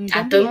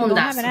 don't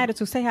have an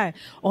attitude, say hi.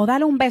 Oh,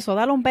 dale un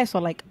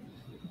beso. Like,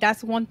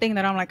 that's one thing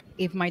that I'm like,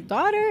 if my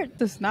daughter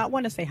does not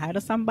want to say hi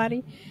to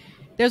somebody,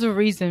 there's a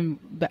reason.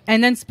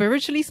 And then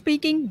spiritually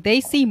speaking,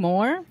 they see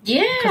more.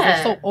 Yeah. Because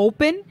they're so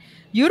open.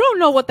 You don't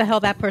know what the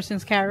hell that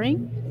person's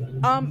carrying.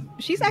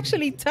 She's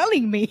actually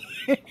telling me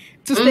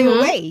to stay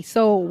away.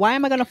 So why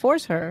am I going to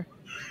force her?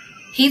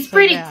 He's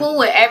pretty cool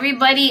with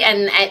everybody.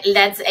 And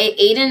that's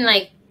Aiden,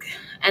 like,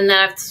 and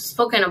I've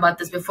spoken about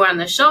this before on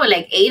the show.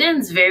 Like,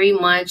 Aiden's very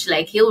much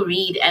like, he'll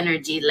read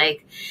energy.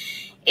 Like,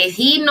 if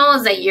he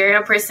knows that you're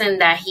a person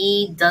that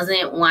he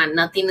doesn't want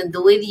nothing to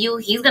do with you,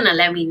 he's going to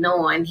let me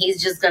know. And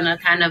he's just going to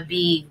kind of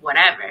be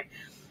whatever.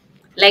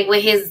 Like,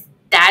 with his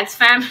dad's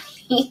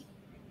family,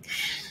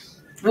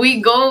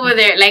 we go over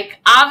there. Like,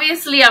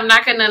 obviously, I'm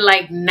not going to,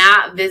 like,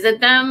 not visit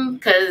them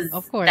because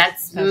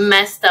that's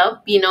messed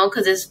up, you know,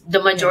 because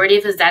the majority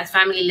of his dad's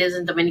family lives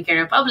in Dominican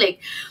Republic.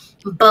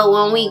 But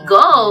when we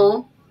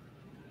go,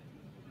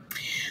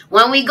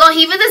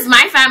 he visits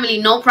my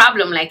family, no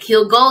problem. Like,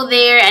 he'll go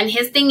there, and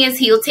his thing is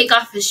he'll take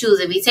off his shoes.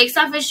 If he takes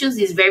off his shoes,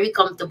 he's very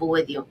comfortable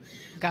with you.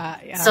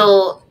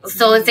 So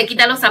se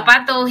quita los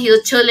zapatos,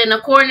 he'll chill in a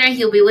corner,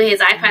 he'll be with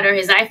his iPad or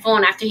his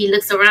iPhone after he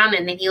looks around,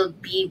 and then he'll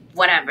be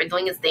whatever,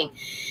 doing his thing.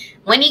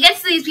 When he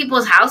gets to these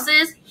people's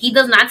houses, he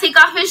does not take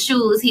off his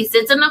shoes. He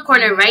sits in the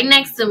corner right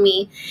next to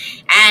me,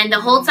 and the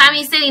whole time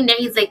he's sitting there,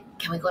 he's like,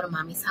 can we go to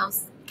mommy's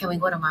house? Can we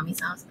go to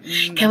mommy's house?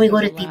 Can we go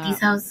to Titi's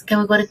house?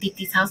 Can we go to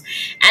Titi's house?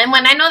 And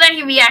when I know that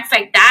he reacts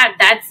like that,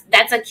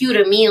 that's a cue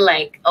to me,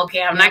 like,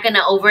 okay, I'm not going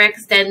to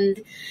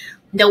overextend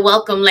the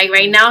welcome. Like,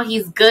 right now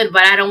he's good,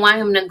 but I don't want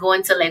him to go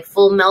into like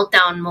full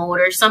meltdown mode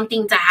or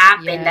something to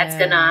happen that's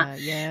gonna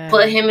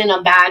put him in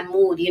a bad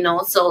mood, you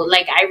know. So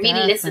like, I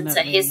really listen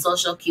to his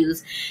social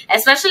cues,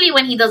 especially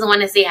when he doesn't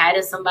want to say hi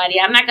to somebody.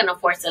 I'm not gonna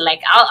force it.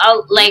 Like,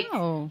 I'll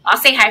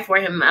say hi for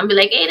him. I'll be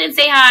like, Aiden,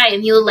 say hi,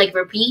 and he'll like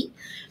repeat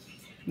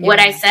what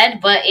I said.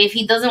 But if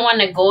he doesn't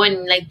want to go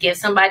and like give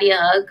somebody a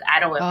hug, I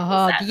don't want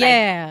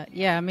that.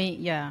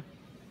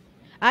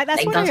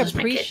 That's like, what I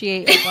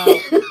appreciate about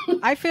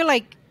I feel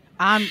like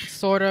I'm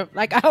sort of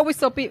like, I always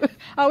tell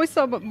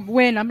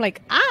when I'm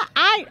like,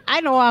 I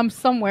know I'm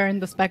somewhere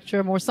in the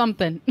spectrum or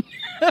something,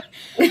 but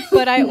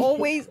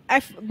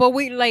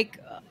we like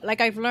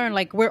I've learned,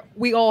 like,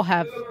 we all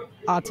have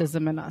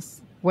autism in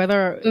us,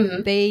 whether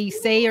they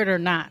say it or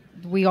not,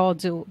 we all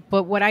do.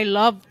 But what I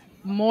love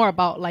more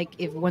about, like,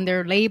 when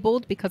they're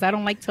labeled, because I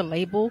don't like to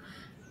label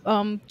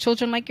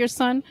children like your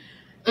son,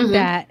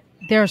 that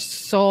they're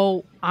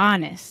so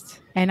honest.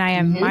 And I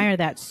admire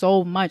that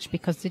so much,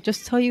 because they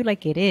just tell you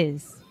like it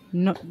is.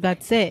 No,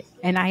 that's it.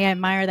 And I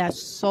admire that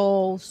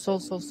so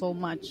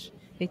much.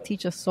 They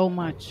teach us so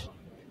much.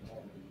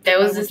 There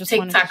was this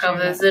TikTok of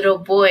this little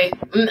boy.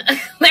 There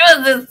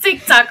was this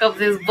TikTok of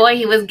this boy.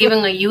 He was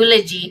giving a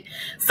eulogy.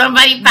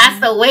 Somebody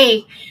passed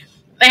away.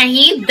 And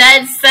he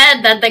dead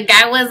said that the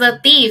guy was a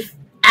thief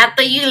at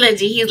the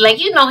eulogy. He's like,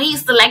 you know, he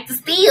used to like to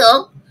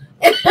steal.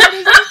 But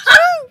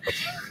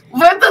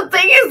the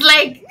thing is,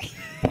 like,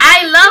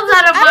 I love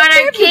that about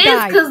our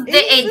kids, because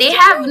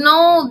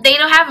they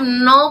don't have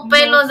no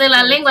pelos de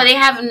la lengua. They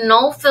have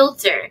no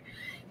filter.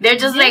 They're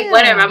just like,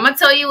 whatever. I'm gonna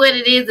tell you what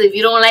it is. If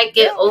you don't like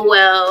it, oh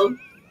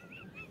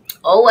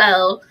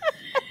well.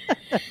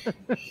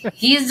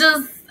 He's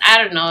just, I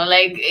don't know.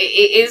 Like,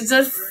 it's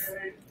just,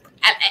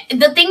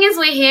 the thing is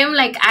with him,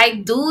 like, I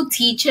do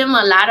teach him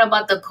a lot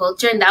about the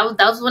culture, and that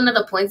was one of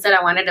the points that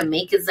I wanted to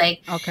make. Is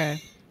like,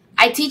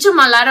 I teach them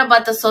a lot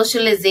about the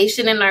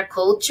socialization in our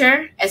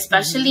culture,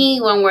 especially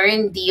when we're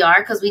in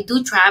DR, because we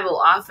do travel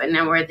often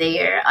and we're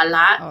there a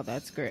lot. Oh,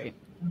 that's great.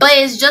 But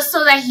it's just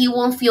so that he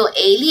won't feel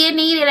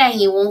alienated and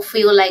he won't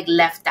feel like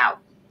left out.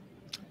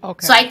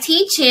 Okay. So I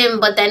teach him,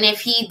 but then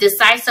if he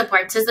decides to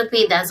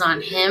participate, that's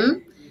on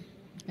him.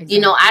 Exactly.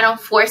 You know, I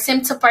don't force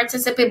him to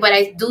participate, but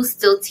I do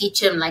still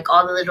teach him like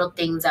all the little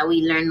things that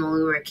we learned when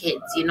we were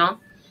kids, you know?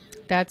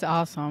 That's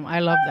awesome. I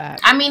love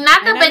that. I mean,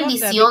 not the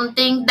bendición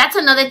thing. That's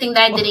another thing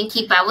that I didn't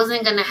keep. I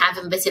wasn't going to have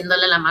him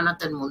besiéndole la mano a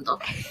todo el mundo.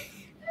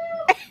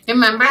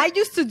 Remember? I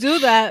used to do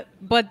that,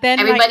 but then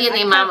everybody and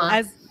their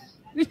mama.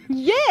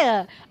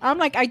 I'm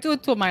like, I do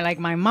it to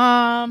my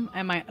mom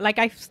and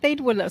I've stayed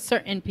with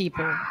certain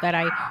people that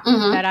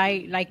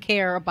I like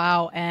care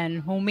about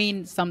and who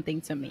mean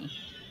something to me.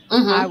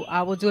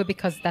 I will do it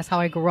because that's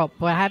how I grew up,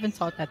 but I haven't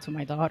taught that to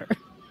my daughter.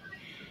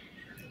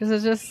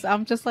 Because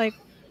I'm just like,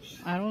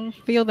 I don't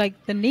feel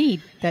like the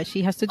need that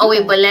she has to do. Oh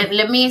wait, but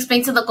let me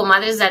explain to the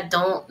comadres that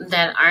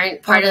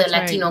aren't part of the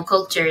Latino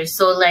culture.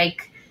 So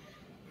like,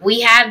 we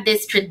have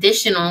this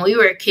tradition when we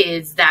were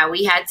kids that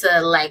we had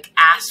to like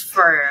ask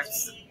for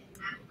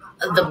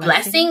the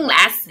blessing,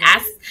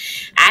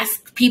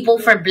 ask people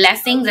for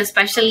blessings,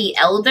 especially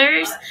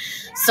elders.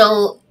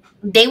 So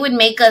they would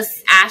make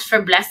us ask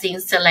for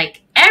blessings to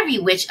like every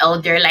witch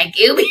elder. Like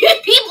it would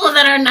be people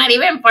that are not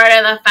even part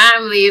of the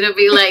family to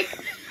be like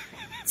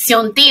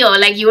Sion Tio,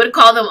 like you would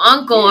call them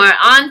uncle or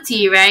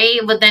auntie, right?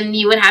 But then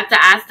you would have to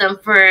ask them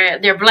for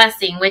their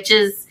blessing, which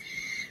is,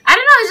 I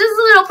don't know, it's just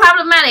a little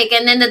problematic.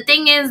 And then the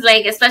thing is,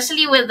 like,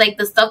 especially with like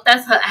the stuff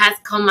that has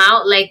come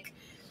out, like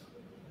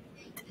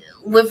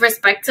with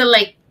respect to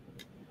like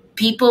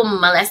people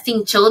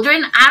molesting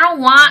children, I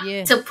don't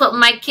want to put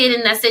my kid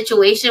in that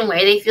situation where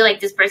they feel like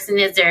this person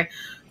is their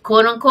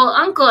quote unquote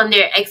uncle and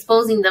they're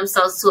exposing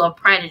themselves to a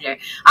predator.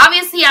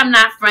 Obviously, I'm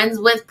not friends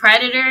with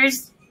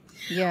predators.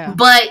 Yeah.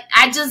 But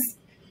I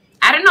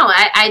don't know.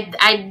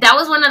 I that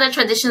was one of the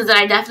traditions that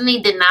I definitely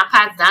did not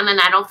pass down,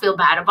 and I don't feel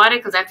bad about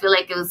it because I feel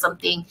like it was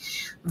something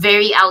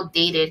very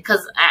outdated.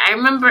 Because I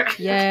remember.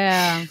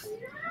 Yeah.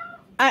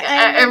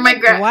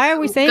 Why are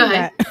we saying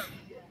that?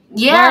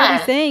 Yeah. Why are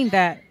we saying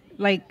that?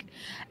 Like,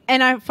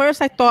 and at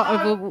first I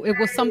thought it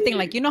was something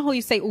like, you know how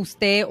you say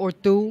usted or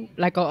tú,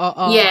 like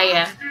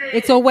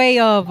it's a way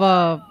of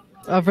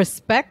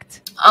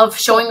respect. Of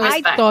showing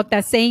respect. I thought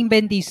that saying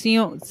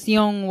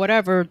bendición,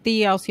 whatever,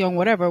 tía, sion,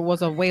 whatever,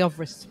 was a way of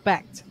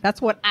respect.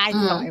 That's what I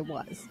thought it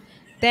was.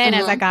 Then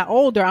as I got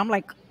older, I'm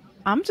like,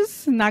 I'm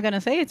just not going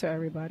to say it to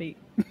everybody.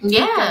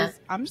 Yeah.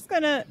 I'm just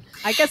going to,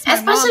 I guess.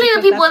 Especially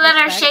the people that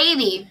are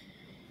shady.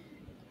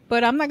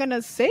 But I'm not going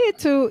to say it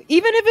to,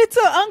 even if it's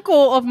an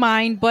uncle of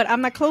mine, but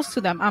I'm not close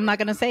to them. I'm not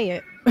going to say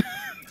it.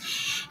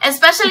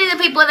 Especially the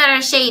people that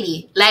are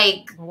shady.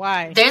 Like,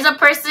 why? There's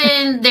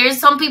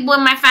some people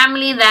in my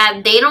family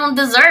that they don't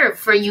deserve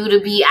for you to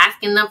be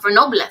asking them for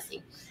no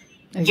blessing.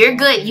 Exactly. You're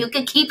good. You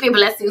can keep your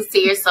blessings to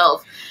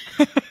yourself.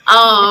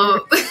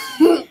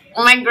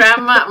 My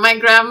grandma,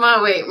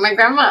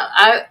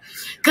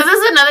 because this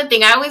is another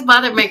thing. I always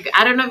bother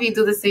I don't know if you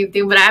do the same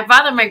thing, but I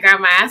bother my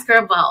grandma. I ask her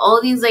about all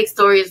these like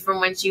stories from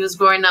when she was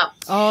growing up.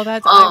 Oh,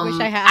 that's, I wish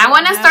I had. I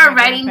want to start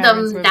writing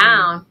them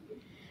down.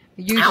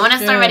 I want to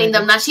start writing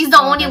them down. She's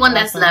the only one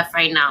that's left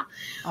right now.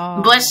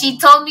 Oh. But she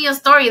told me a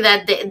story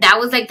that that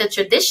was like the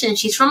tradition.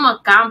 She's from a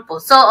campo.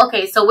 So,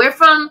 okay, so we're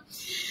from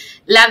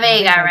La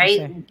Vega,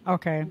 right?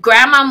 Okay.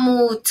 Grandma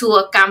moved to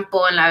a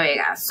campo in La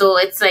Vega. So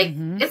it's like, it's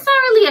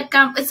not really a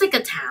campo. It's like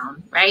a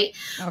town, right?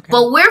 Okay.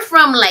 But we're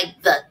from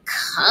like the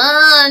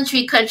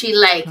country,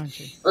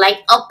 like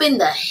up in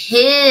the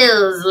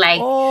hills.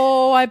 Like,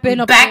 oh, I've been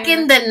up back there.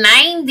 in the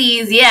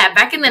 90s. Yeah,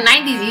 back in the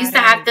 90s, you used to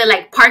have to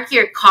like park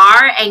your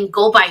car and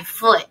go by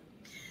foot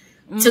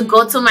to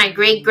go to my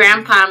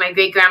great-grandpa and my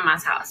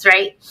great-grandma's house,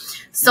 right?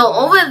 So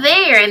over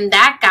there in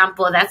that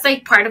campo, that's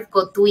like part of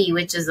Cotuí,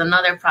 which is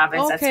another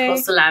province that's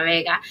close to La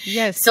Vega.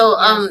 Yes. So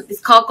it's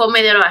called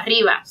Comedero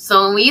Arriba.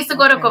 So when we used to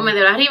go to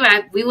Comedero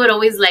Arriba, we would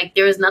always like,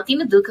 there was nothing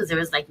to do because there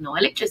was like no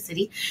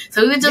electricity.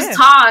 So we would just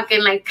talk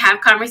and like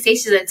have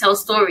conversations and tell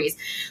stories.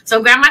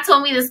 So grandma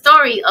told me the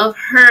story of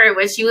her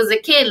when she was a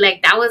kid.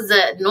 Like that was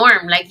the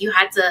norm. Like you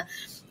had to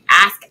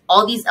ask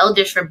all these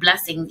elders for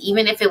blessings,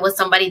 even if it was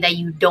somebody that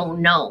you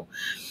don't know.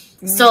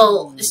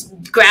 So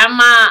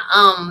grandma,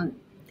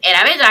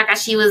 era bellaca,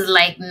 she was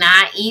like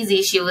not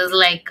easy. She was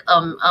like,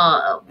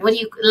 what do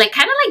you like?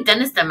 Kind of like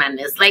Dennis the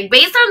Menace. Like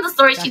based on the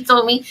story she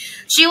told me,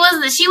 she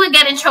would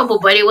get in trouble,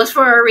 but it was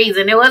for a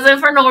reason. It wasn't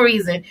for no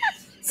reason.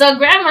 So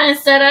grandma,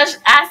 instead of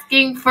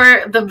asking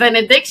for the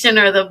benediction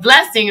or the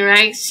blessing,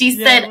 right? She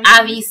said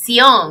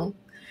avisión,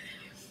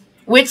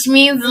 which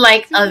means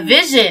like a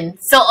vision.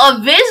 So a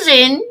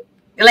vision,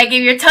 like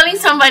if you're telling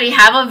somebody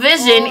have a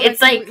vision,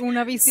 it's like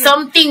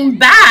something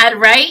bad,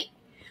 right?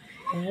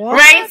 What?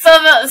 Right, so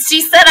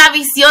she said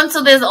avisión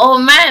to this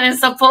old man, and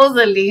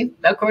supposedly,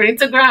 according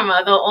to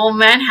grandma, the old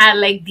man had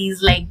like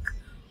these like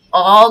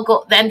all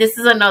gold. Then this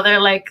is another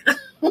like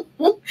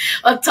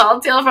a tall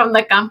tale from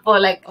the campo.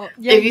 Like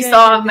if you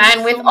saw a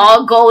man with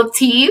all gold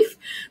teeth,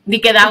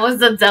 that was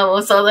the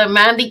devil. So the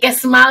man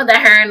smiled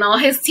at her, and all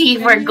his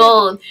teeth were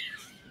gold.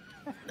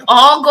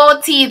 All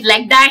gold teeth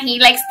like that. He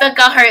like stuck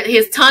out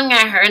his tongue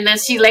at her, and then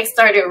she like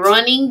started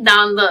running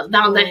down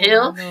the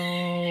hill.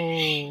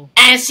 No.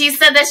 And she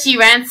said that she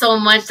ran so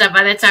much that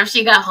by the time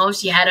she got home,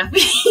 she had a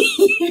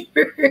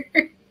fever.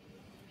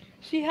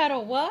 She had a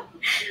what?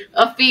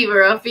 A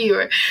fever.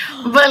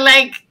 But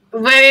it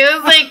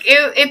was like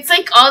it's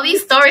like all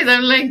these stories.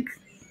 I'm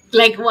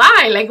like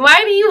why? Like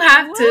why do you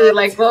have to?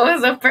 Like what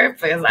was the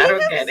purpose? I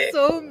don't get it.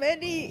 So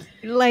many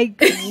like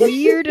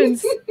weird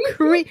and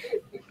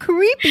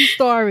creepy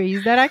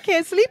stories that I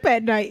can't sleep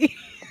at night.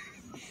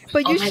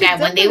 But you should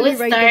definitely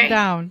write them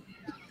down.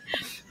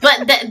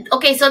 But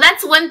so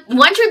that's one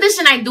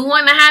tradition I do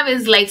want to have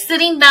is like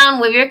sitting down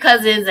with your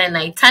cousins and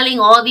like telling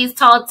all these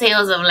tall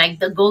tales of like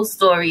the ghost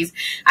stories.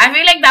 I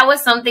feel like that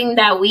was something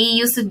that we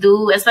used to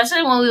do,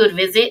 especially when we would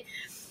visit.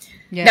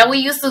 that we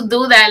used to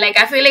do that. Like,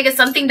 I feel like it's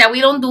something that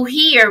we don't do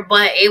here,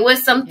 but it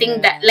was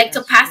something that, like,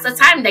 to pass the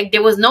time. Like,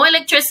 there was no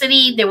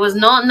electricity, there was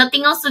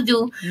nothing else to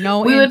do.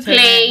 No we internet, would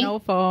play no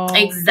phone.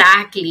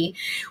 Exactly.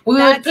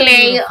 That's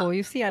beautiful.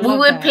 You see, we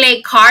would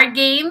play card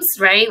games,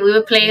 right? We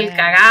would play El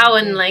Cagao,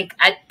 and like,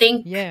 I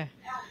think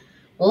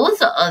what was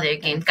the other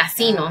game?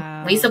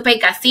 Casino. We used to play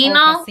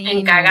Casino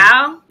and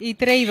Cagao. Y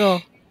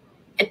Traído.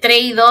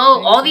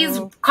 All these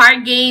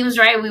card games,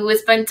 right? We would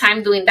spend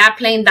time doing that,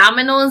 playing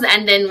dominoes,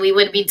 and then we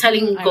would be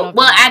telling.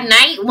 At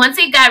night, once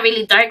it got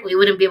really dark, we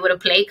wouldn't be able to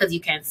play because you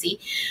can't see.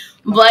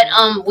 But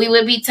we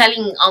would be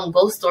telling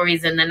ghost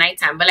stories in the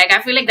nighttime. But like,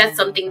 I feel like that's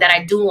something that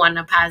I do want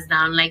to pass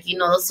down. Like, you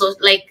know, so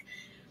like.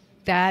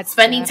 That's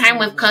spending time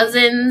with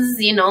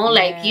cousins, you know,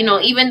 like, you know,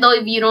 even though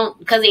if you don't,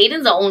 because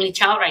Aiden's the only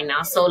child right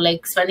now, so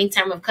like spending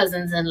time with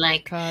cousins and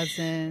like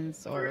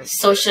cousins or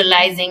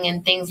socializing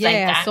and things like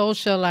that.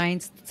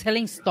 Socializing,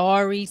 telling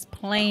stories,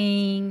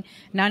 playing,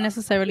 not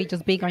necessarily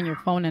just being on your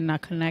phone and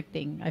not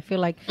connecting. I feel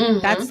like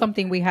that's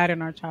something we had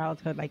in our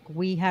childhood. Like,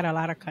 we had a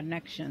lot of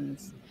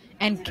connections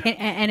and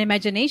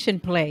imagination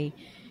play.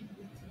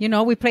 You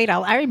know, we played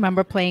out. I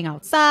remember playing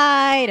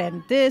outside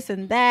and this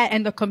and that,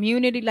 and the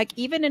community. Like,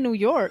 even in New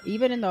York,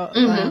 even in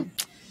the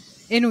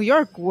in New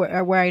York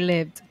where I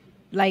lived,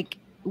 like,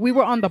 we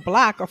were on the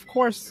block. Of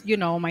course, you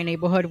know, my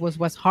neighborhood was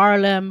West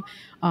Harlem.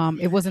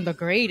 It wasn't the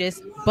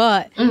greatest,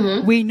 but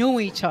we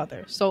knew each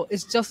other. So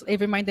it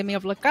reminded me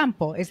of La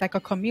Campo. It's like a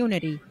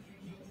community.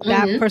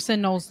 That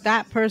person knows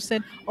that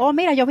person. Oh,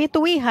 mira, yo vi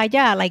tu hija.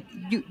 Yeah, like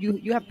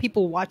you have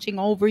people watching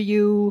over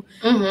you,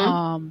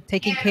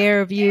 taking care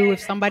of you. If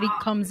somebody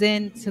comes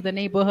into the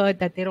neighborhood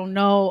that they don't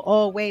know,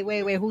 oh, wait,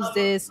 who's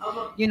this?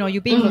 You know,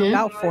 you're being looked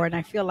out for. And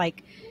I feel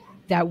like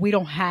that we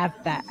don't have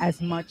that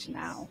as much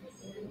now.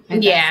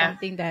 And that's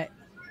something that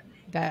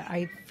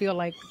I feel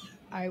like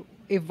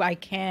if I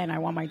can, I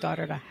want my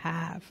daughter to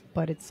have,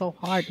 but it's so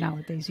hard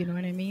nowadays. You know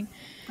what I mean?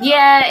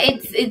 Yeah,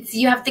 it's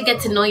you have to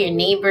get to know your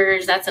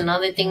neighbors. That's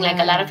another thing. Like,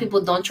 a lot of people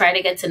don't try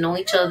to get to know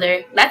each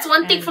other. That's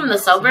one thing from the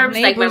suburbs.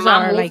 Like, my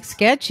mom are like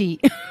sketchy.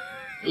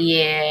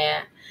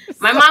 Yeah,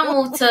 my mom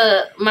moved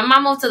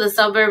to the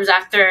suburbs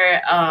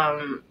after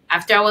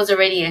I was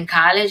already in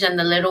college, and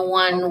the little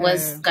one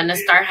was gonna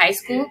start high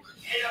school.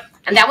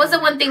 And that was the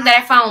one thing that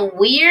I found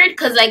weird,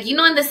 because, like, you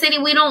know, in the city,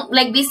 we don't,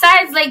 like,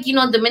 besides, like, you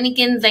know,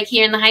 Dominicans, like,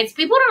 here in the Heights,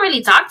 people don't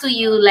really talk to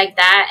you like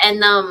that.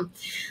 And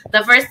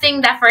that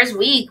first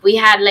week, we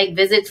had, like,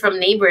 visits from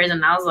neighbors,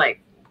 and I was like,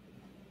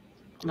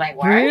 why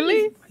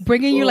really?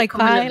 Bringing you, like,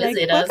 pie? Like,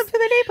 welcome to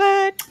the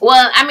neighborhood.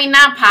 Well, I mean,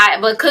 not pie,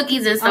 but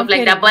cookies and stuff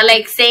like that. But,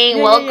 like,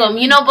 saying welcome,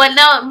 you know, but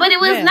it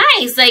was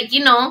nice. Like,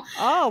 you know,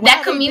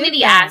 that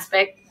community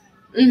aspect.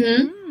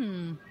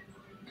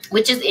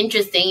 Which is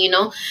interesting, you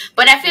know.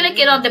 But I feel like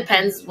it all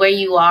depends where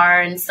you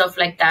are and stuff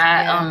like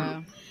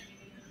that.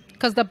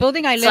 Because the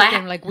building I lived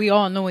in, like, we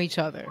all know each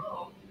other.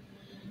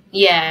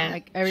 Yeah.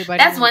 Like, everybody.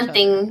 That's one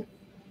thing.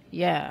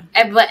 Yeah.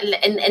 But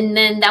and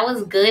then that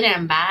was good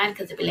and bad,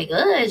 because it'd be like,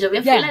 yo vi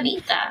a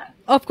fulanita.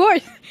 Of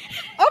course.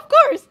 Of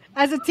course.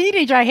 As a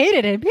teenager, I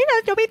hated it.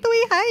 Mira, yo vi tu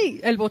hija.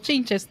 El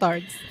bochinche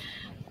starts.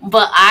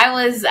 But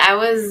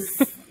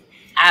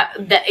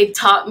it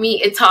taught me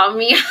how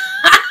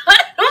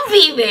to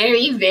be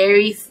very,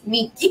 very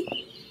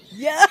sneaky.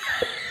 Yeah.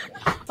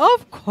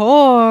 Of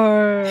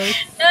course.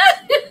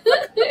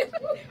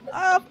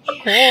 Of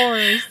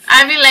course.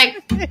 I'd be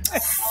like,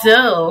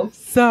 so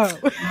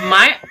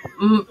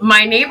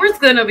my neighbor's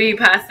gonna be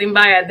passing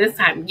by at this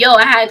time. Yo,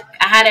 I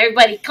had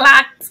everybody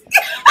clocked.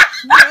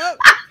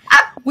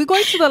 We're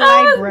going to the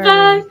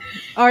library.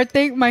 Our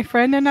thing, my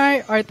friend and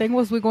our thing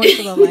was we're going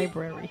to the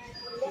library.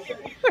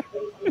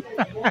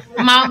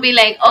 Mom would be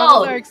like,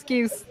 oh, our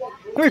excuse.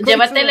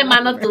 Llévatele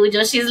mano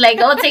tuyo. She's like,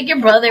 oh, take your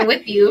brother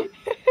with you.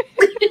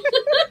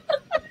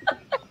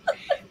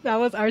 That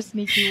was our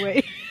sneaky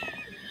way.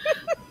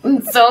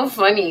 It's so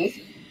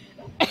funny.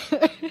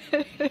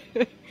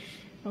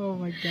 Oh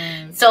my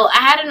God. So I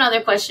had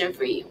another question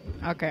for you.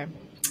 Okay.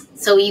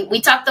 So we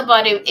talked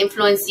about it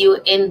influenced you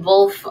in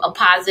both a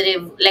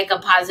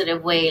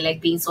positive way,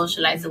 like being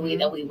socialized the way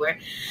that we were.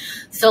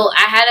 So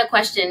I had a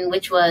question,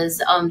 which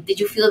was, did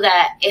you feel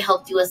that it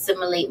helped you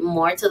assimilate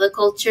more to the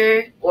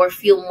culture or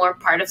feel more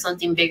part of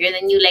something bigger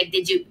than you? Like,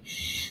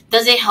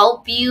 does it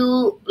help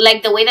you,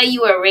 like the way that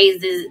you were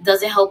raised,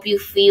 does it help you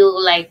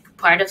feel like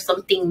part of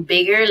something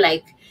bigger?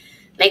 Like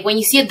when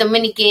you see a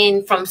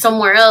Dominican from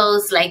somewhere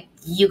else, like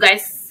you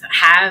guys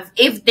have,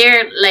 if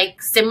they're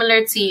like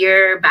similar to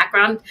your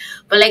background,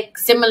 but like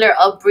similar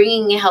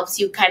upbringing, it helps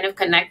you kind of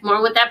connect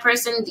more with that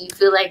person. Do you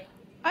feel like?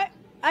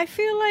 I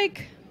feel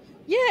like,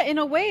 yeah, in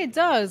a way it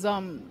does.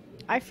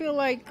 I feel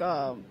like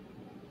the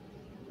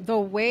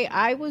way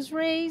I was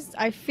raised,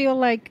 I feel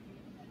like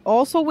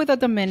also with a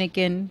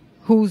Dominican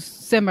who's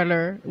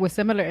with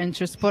similar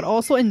interests, but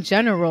also in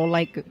general,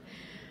 like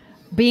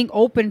being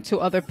open to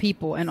other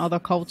people and other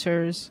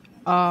cultures.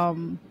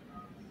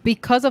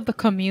 Because of the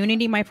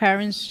community my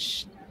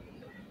parents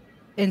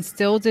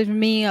instilled in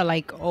me,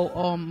 like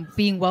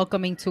being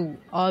welcoming to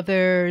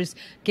others,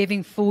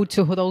 giving food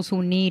to those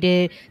who need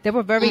it. They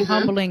were very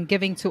humbling,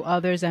 giving to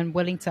others and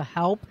willing to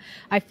help.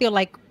 I feel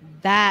like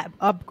that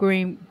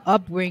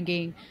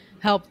upbringing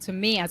helped to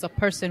me as a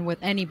person with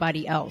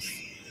anybody else,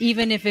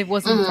 even if it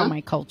wasn't from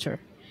my culture.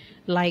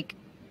 Like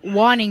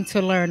wanting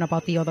to learn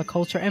about the other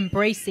culture,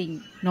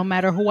 embracing no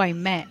matter who I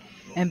met,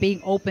 and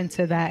being open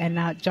to that and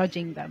not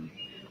judging them.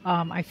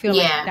 I feel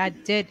like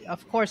that did,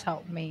 of course,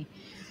 help me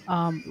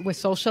with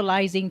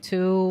socializing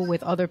too,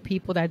 with other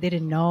people that I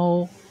didn't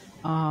know.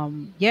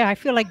 I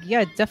feel like,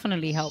 it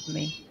definitely helped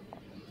me.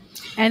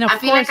 And of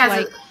course,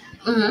 like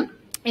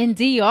in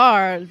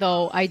DR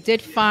though, I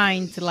did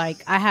find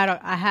like I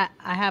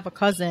have a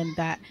cousin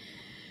that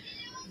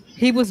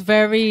he was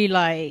very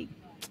like,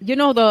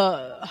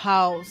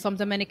 how some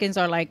Dominicans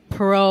are like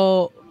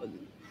pro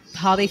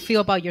how they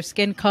feel about your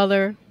skin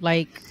color,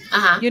 like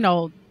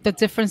the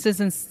differences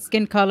in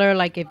skin color,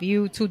 like if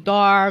you too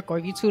dark or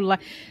you too light.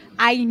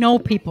 I know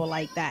people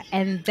like that,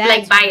 and that's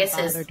like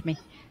biases. Bothered me.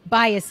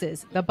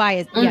 The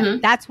bias.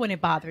 That's when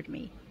it bothered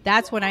me.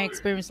 That's when I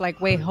experienced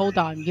like, wait, hold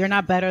on, you're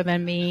not better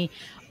than me,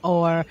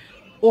 or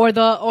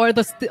the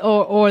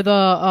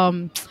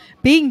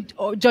being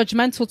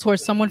judgmental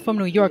towards someone from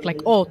New York, like,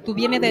 oh, tú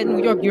vienes de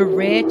New York, you're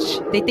rich.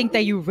 They think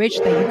that you're rich,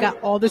 that you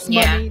got all this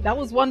money. That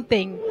was one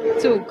thing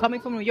too, coming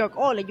from New York.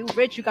 Oh, like, you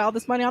rich, you got all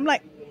this money. I'm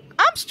like,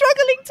 I'm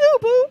struggling too,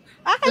 boo.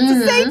 I had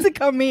to say to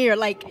come here,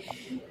 like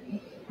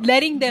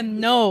letting them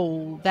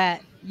know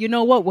that, you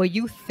know what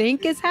you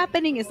think is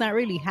happening is not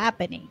really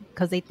happening,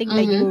 because they think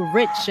that you're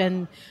rich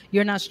and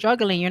you're not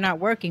struggling, you're not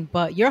working,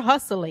 but you're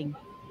hustling.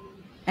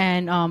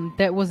 And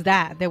there was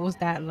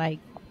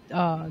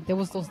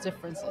those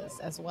differences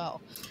as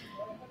well.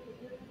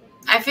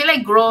 I feel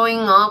like growing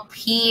up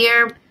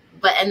here,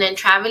 and then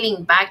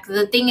traveling back.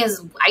 The thing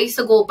is, I used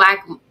to go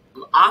back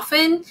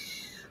often.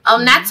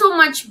 Not so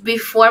much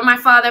before my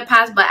father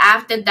passed, but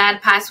after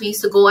Dad passed, we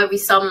used to go every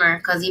summer,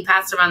 because he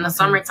passed around the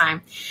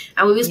summertime,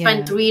 and we would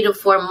spend 3 to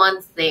 4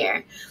 months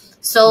there.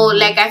 So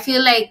like, I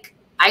feel like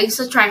I used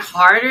to try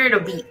harder to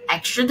be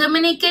extra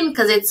Dominican,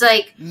 because it's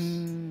like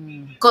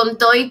con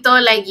todo y todo,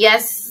 like,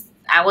 yes,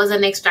 I was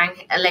an extra,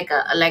 like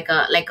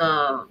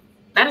a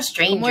not a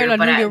stranger,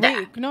 you're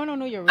right.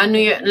 A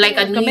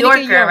New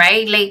Yorker,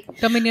 right? Like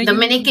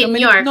Dominican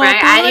York,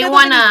 right? I didn't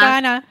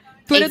wanna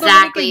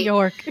exactly.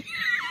 York.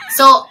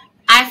 So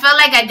I felt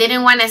like I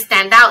didn't want to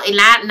stand out, and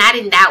not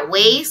in that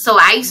way. So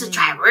I used to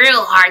try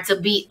real hard to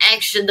be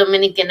extra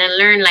Dominican and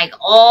learn like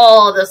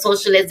all the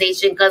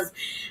socialization, because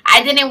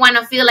I didn't want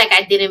to feel like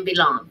I didn't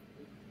belong.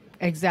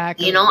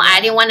 Exactly. I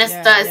didn't want to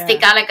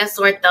stick out like a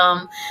sore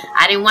thumb.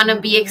 I didn't want to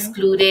be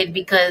excluded,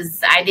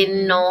 because I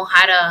didn't know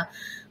how to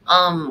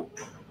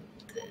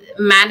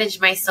manage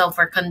myself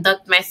or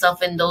conduct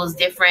myself in those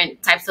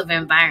different types of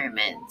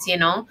environments.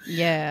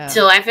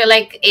 So I feel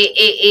like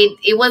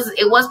it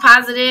was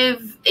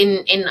positive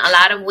in a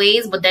lot of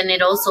ways, but then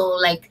it also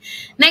like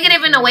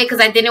negative in a way, because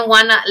I didn't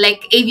want to,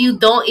 like, if you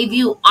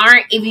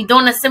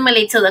don't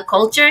assimilate to the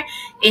culture,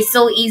 it's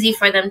so easy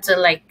for them to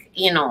like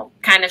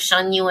kind of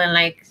shun you and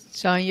like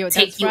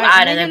take you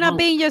out of the you're not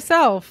being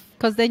yourself,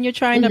 because then you're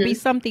trying to be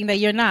something that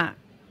you're not.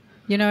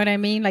 You know what I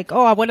mean? Like,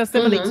 oh, I want to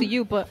assimilate to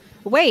you, but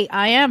wait,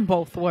 I am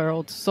both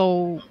worlds.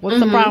 So what's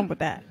the problem with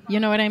that?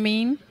 You know what I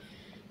mean?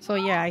 So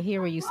yeah, I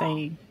hear what you're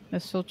saying.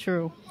 That's so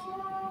true.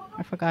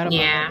 I forgot about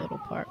that little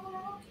part.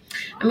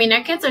 I mean,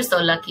 our kids are so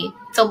lucky.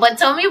 So, but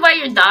tell me about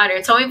your daughter.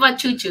 Tell me about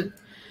Choo Choo.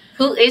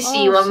 Who is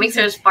she? What makes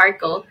her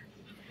sparkle?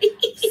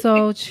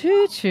 So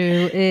Choo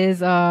Choo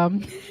is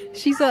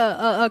she's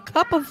a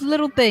cup of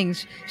little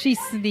things. She's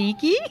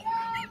sneaky.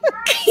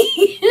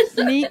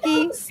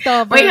 Sneaky,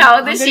 stubborn. Wait, how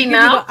old is she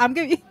now?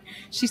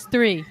 She's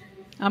 3.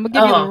 I'm gonna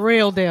give you the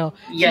real deal.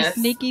 Yes. She's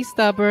sneaky,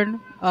 stubborn,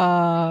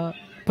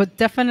 but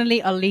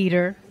definitely a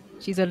leader.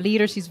 She's a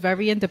leader. She's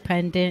very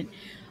independent.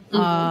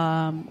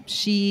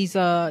 She's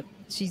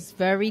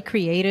very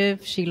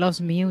creative. She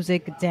loves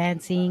music,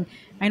 dancing.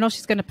 I know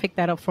she's gonna pick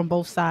that up from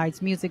both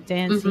sides: music,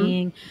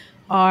 dancing,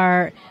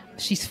 art.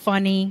 She's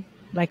funny,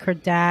 like her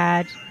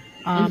dad.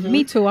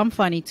 Me too. I'm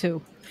funny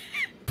too,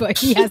 but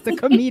he has the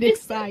comedic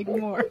side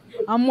more.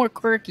 I'm more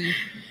quirky.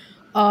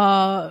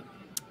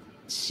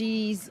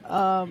 She's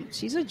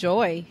a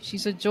joy.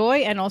 She's a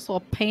joy, and also a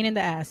pain in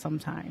the ass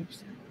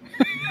sometimes.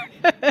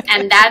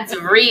 And that's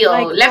real.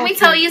 Like, let me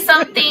tell you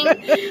something. One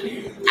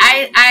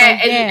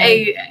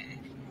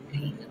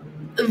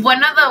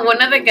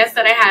of the guests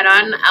that I had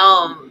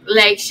on,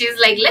 like, she's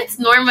like, let's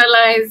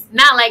normalize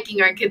not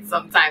liking our kids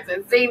sometimes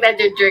and saying that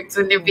they're jerks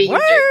when they're being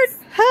jerks.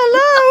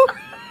 Hello.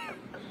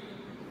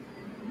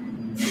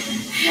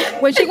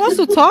 When she wants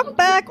to talk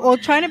back or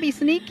trying to be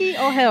sneaky,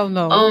 oh hell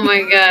no. Oh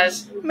my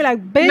gosh. I mean,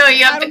 like, bitch, no,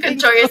 you have to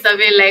control yourself.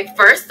 You're like,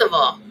 first of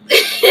all,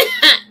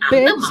 I'm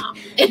the mom.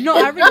 No,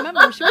 I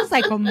remember she was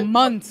like a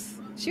month.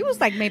 She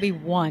was like maybe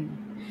 1,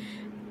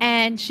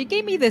 and she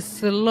gave me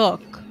this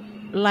look,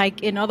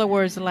 like, in other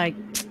words, like,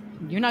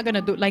 you're not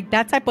gonna do, like,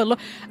 that type of look.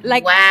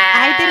 Like, wow.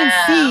 I didn't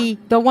see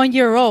the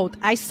 1-year-old.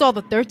 I saw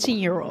the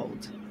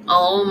 13-year-old.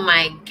 Oh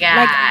my Like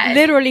God.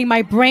 literally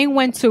my brain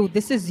went to,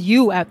 this is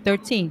you at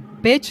 13.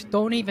 Bitch,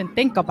 don't even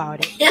think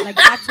about it. Like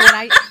that's what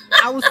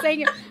I was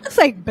saying. It's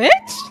like, bitch.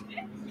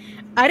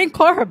 I didn't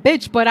call her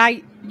bitch, but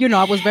I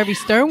was very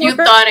stern with You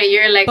her. thought it,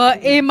 you're like,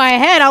 But in my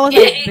head I was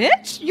like,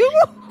 bitch, who you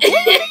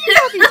think you're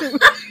talking to?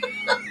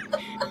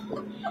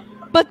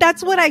 But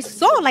that's what I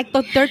saw, like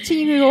the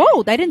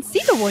 13-year-old. I didn't see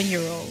the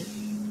 1-year-old.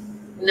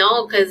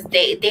 No, because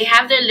they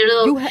have their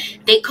little,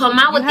 they come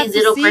out with these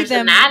little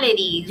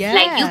personalities. Yeah,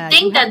 like you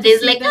think that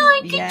there's like,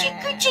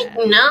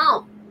 oh,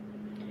 no.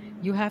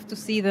 You have to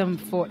see them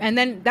for, and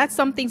then that's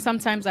something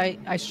sometimes I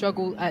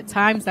struggle at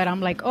times, that I'm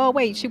like, oh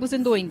wait, she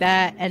wasn't doing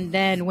that, and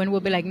then when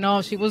we'll be like,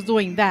 no, she was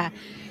doing that,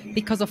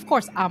 because of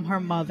course I'm her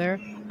mother.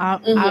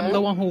 I'm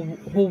the one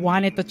who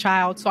wanted the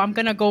child, so I'm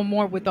gonna go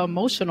more with the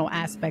emotional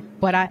aspect.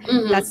 But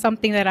that's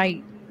something that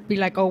I be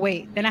like, oh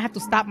wait, then I have to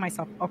stop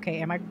myself.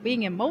 Okay, am I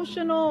being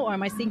emotional, or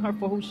am I seeing her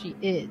for who she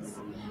is?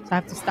 So I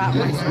have to stop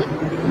myself,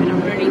 and I'm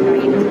learning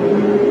that,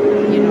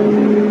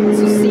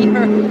 to see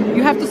her.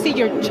 You have to see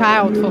your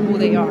child for who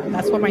they are.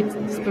 That's what my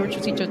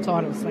spiritual teacher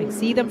taught us. Like,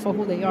 see them for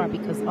who they are,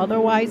 because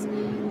otherwise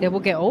they will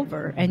get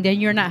over, and then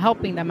you're not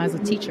helping them as a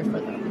teacher for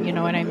them. You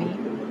know what I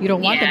mean? You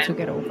don't want them to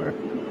get over.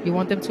 You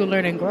want them to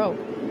learn and grow.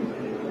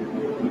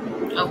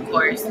 Of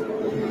course.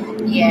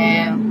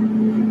 Yeah.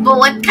 But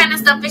what kind of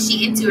stuff is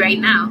she into right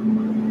now?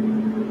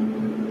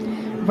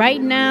 Right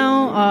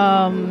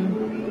now,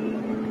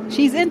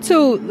 she's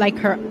into like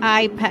her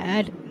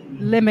iPad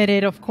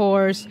Limited, of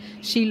course.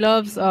 She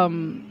loves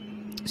Alma's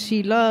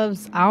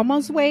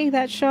Way,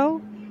 that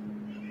show.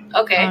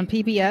 Okay. On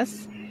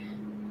PBS.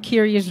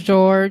 Curious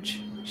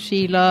George.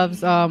 She loves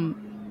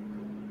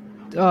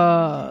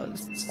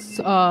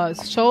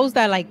shows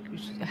that like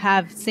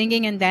have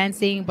singing and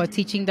dancing, but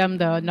teaching them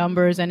the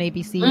numbers and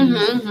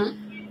ABCs.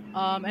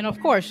 And of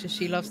course,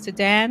 she loves to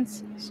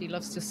dance. She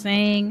loves to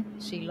sing.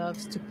 She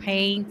loves to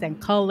paint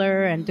and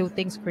color and do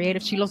things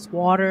creative. She loves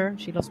water.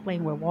 She loves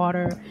playing with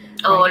water.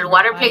 Oh, the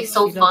water play is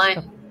so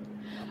fun.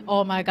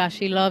 Oh my gosh,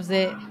 she loves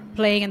it.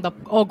 Playing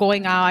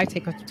going out. I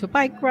take her to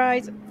bike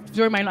rides.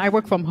 I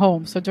work from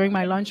home, so during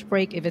my lunch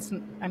break, if it's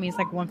like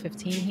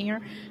 1:15 here,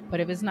 but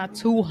if it's not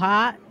too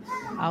hot,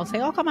 I'll say,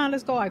 oh, come on,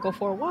 let's go. I go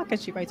for a walk, and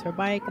she rides her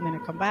bike, and then I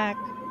come back,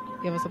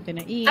 give her something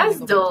to eat. That's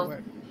dope.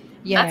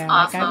 Yeah,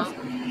 that's awesome.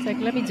 It's like,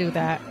 let me do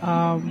that.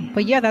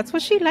 But yeah, that's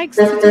what she likes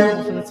to do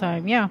most of the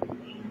time. Yeah,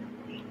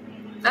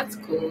 that's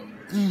cool.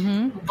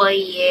 But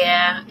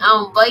yeah,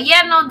 no,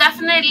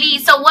 definitely.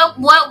 So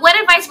what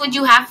advice would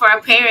you have for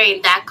a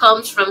parent that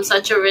comes from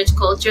such a rich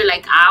culture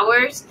like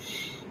ours,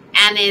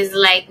 and is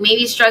like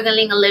maybe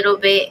struggling a little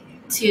bit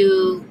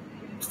to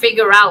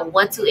figure out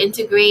what to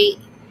integrate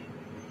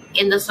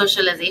in the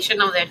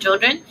socialization of their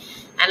children,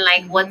 and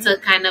like what to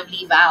kind of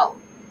leave out?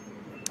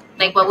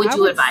 Like, what would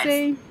you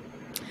advise?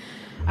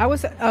 I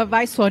would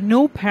advise to a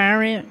new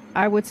parent.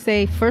 I would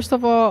say, first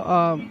of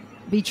all,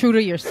 be true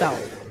to yourself.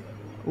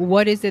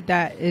 What is it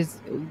that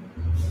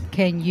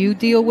can you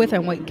deal with,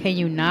 and what can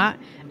you not?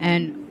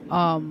 And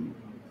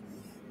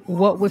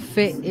what would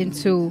fit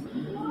into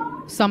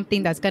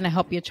something that's going to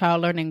help your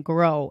child learn and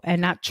grow,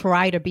 and not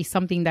try to be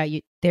something that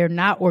they're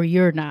not or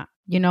you're not.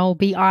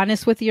 Be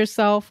honest with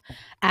yourself.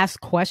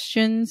 Ask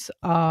questions.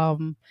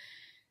 Don't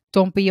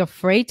be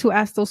afraid to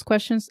ask those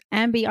questions,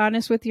 and be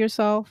honest with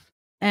yourself.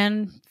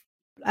 And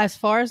as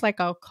far as like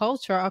our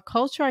culture, I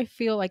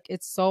feel like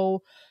it's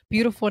so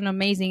beautiful and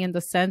amazing in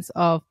the sense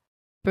of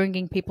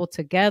bringing people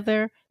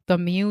together, the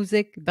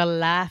music, the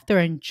laughter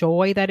and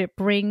joy that it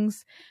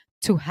brings.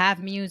 To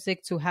have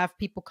music, to have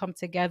people come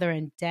together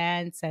and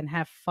dance and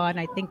have fun.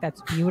 I think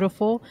that's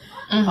beautiful.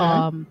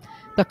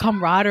 The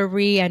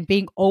camaraderie and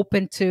being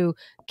open to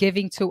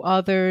giving to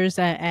others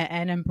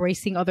and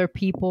embracing other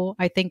people.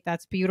 I think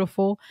that's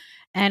beautiful.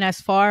 And as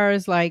far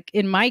as like,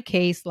 in my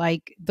case,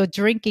 like the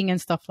drinking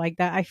and stuff like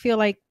that, I feel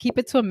like keep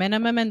it to a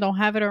minimum and don't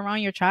have it around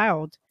your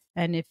child.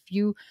 And if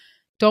you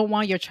don't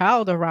want your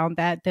child around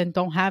that, then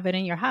don't have it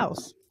in your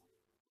house.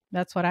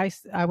 That's what I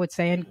would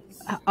say. And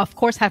of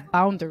course, have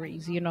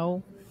boundaries,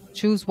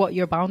 choose what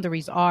your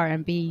boundaries are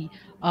and be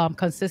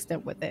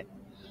consistent with it.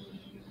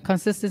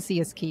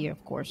 Consistency is key,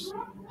 of course,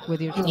 with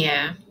your children.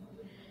 Yeah.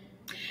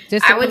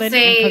 Discipline, I would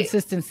say, and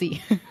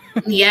consistency.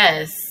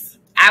 Yes.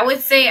 I would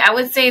say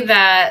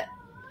that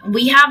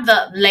we have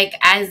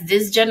as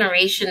this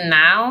generation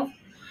now,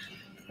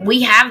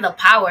 we have the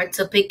power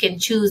to pick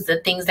and choose the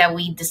things that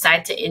we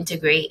decide to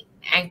integrate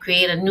and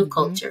create a new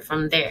culture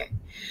from there.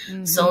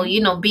 So,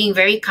 being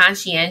very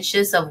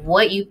conscientious of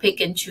what you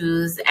pick and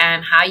choose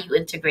and how you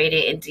integrate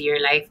it into your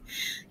life,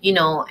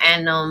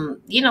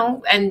 and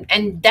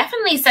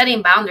definitely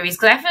setting boundaries.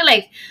 Cause I feel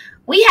like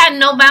we had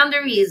no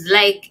boundaries.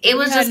 Like, it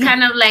was just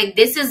kind of like,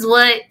 this is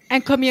what,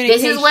 and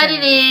communication. This is what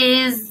it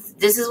is.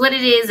 This is what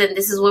it is. And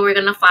this is what we're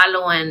going to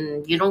follow.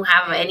 And you don't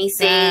have any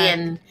say.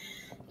 And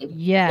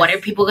what are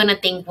people going to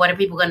think? What are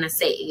people going to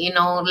say?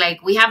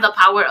 Like, we have the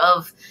power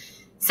of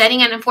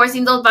setting and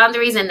enforcing those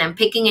boundaries, and then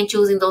picking and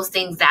choosing those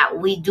things that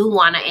we do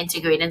want to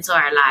integrate into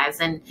our lives,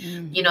 and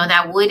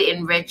that would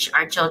enrich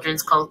our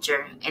children's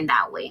culture in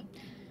that way.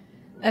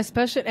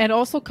 Especially, and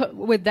also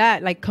with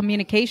that, like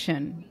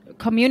communication,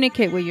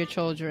 communicate with your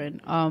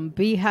children.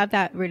 Have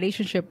that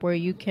relationship where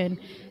you can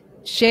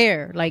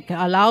share, like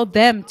allow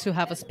them to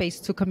have a space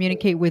to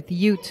communicate with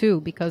you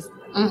too, because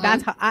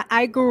that's how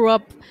I grew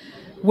up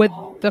with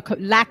the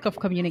lack of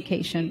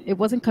communication. It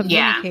wasn't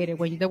communicated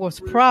when there was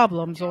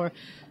problems, or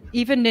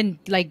even in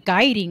like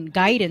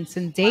guidance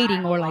and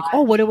dating, or like,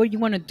 oh, whatever you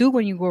want to do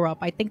when you grow up.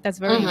 I think that's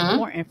very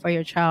important for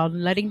your child,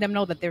 letting them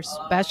know that they're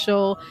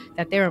special,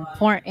 that they're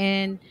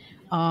important,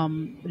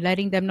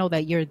 letting them know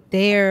that you're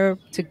there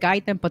to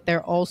guide them, but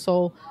they're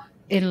also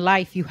in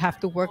life. You have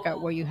to work at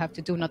where you have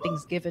to do.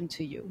 Nothing's given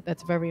to you.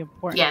 That's very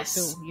important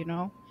too, you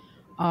know?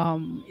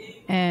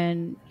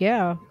 And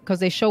yeah, because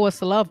they show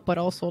us love, but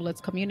also let's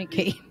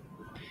communicate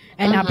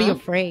and not be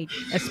afraid,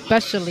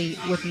 especially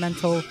with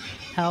mental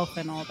health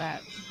and all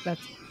that.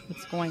 That's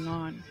what's going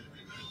on.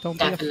 Don't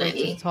be afraid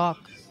to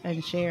talk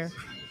and share.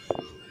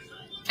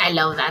 I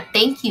love that.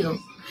 Thank you.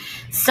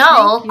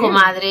 So,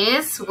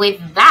 comadres,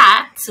 with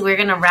that, we're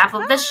going to wrap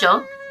up the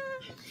show.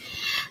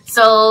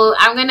 So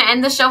I'm going to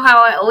end the show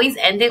how I always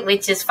end it,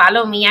 which is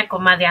follow me at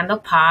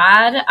Comadreando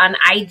Pod on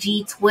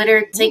IG,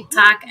 Twitter,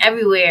 TikTok,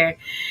 everywhere.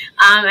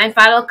 And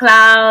follow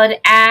Cloud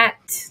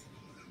at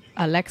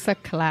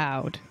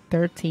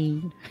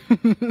Alexa13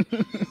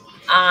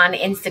 on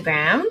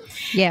Instagram.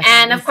 Yes.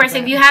 And of course,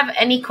 if you have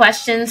any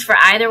questions for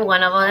either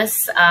one of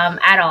us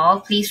at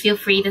all, please feel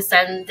free to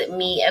send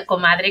me a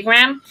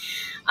Comadre-Gram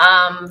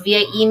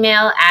via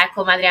email at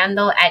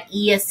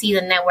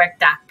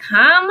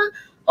comadreando@escthenetwork.com.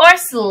 Or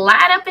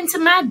slide up into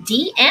my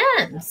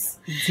DMs.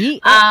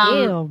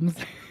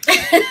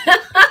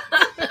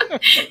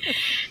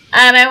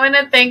 And I want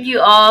to thank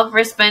you all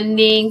for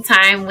spending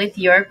time with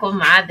your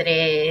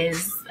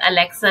comadres.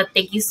 Alexa,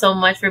 thank you so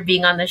much for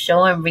being on the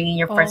show and bringing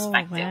your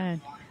perspective.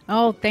 Man.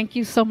 Oh, thank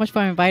you so much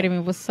for inviting me.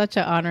 It was such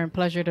an honor and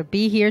pleasure to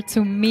be here,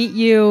 to meet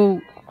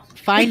you,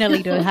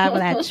 finally to have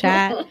that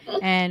chat.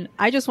 And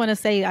I just want to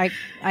say I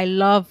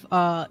love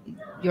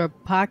your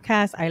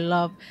podcast. I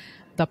love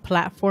the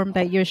platform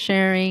that you're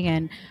sharing,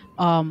 and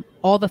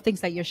all the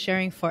things that you're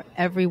sharing for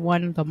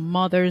everyone, the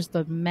mothers,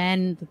 the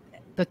men,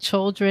 the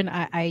children.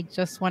 I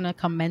just want to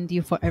commend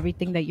you for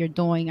everything that you're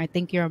doing. I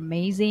think you're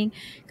amazing.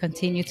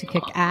 Continue to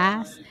kick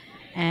ass,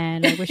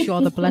 and I wish you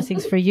all the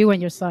blessings for you and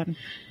your son.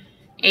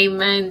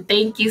 Amen.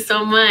 Thank you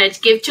so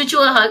much. Give Chuchu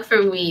a hug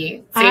for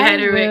me. Say hi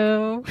to Rick.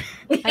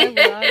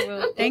 I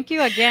will. Thank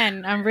you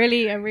again. I'm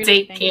really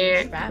take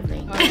care.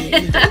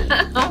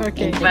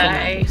 Okay,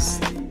 bye.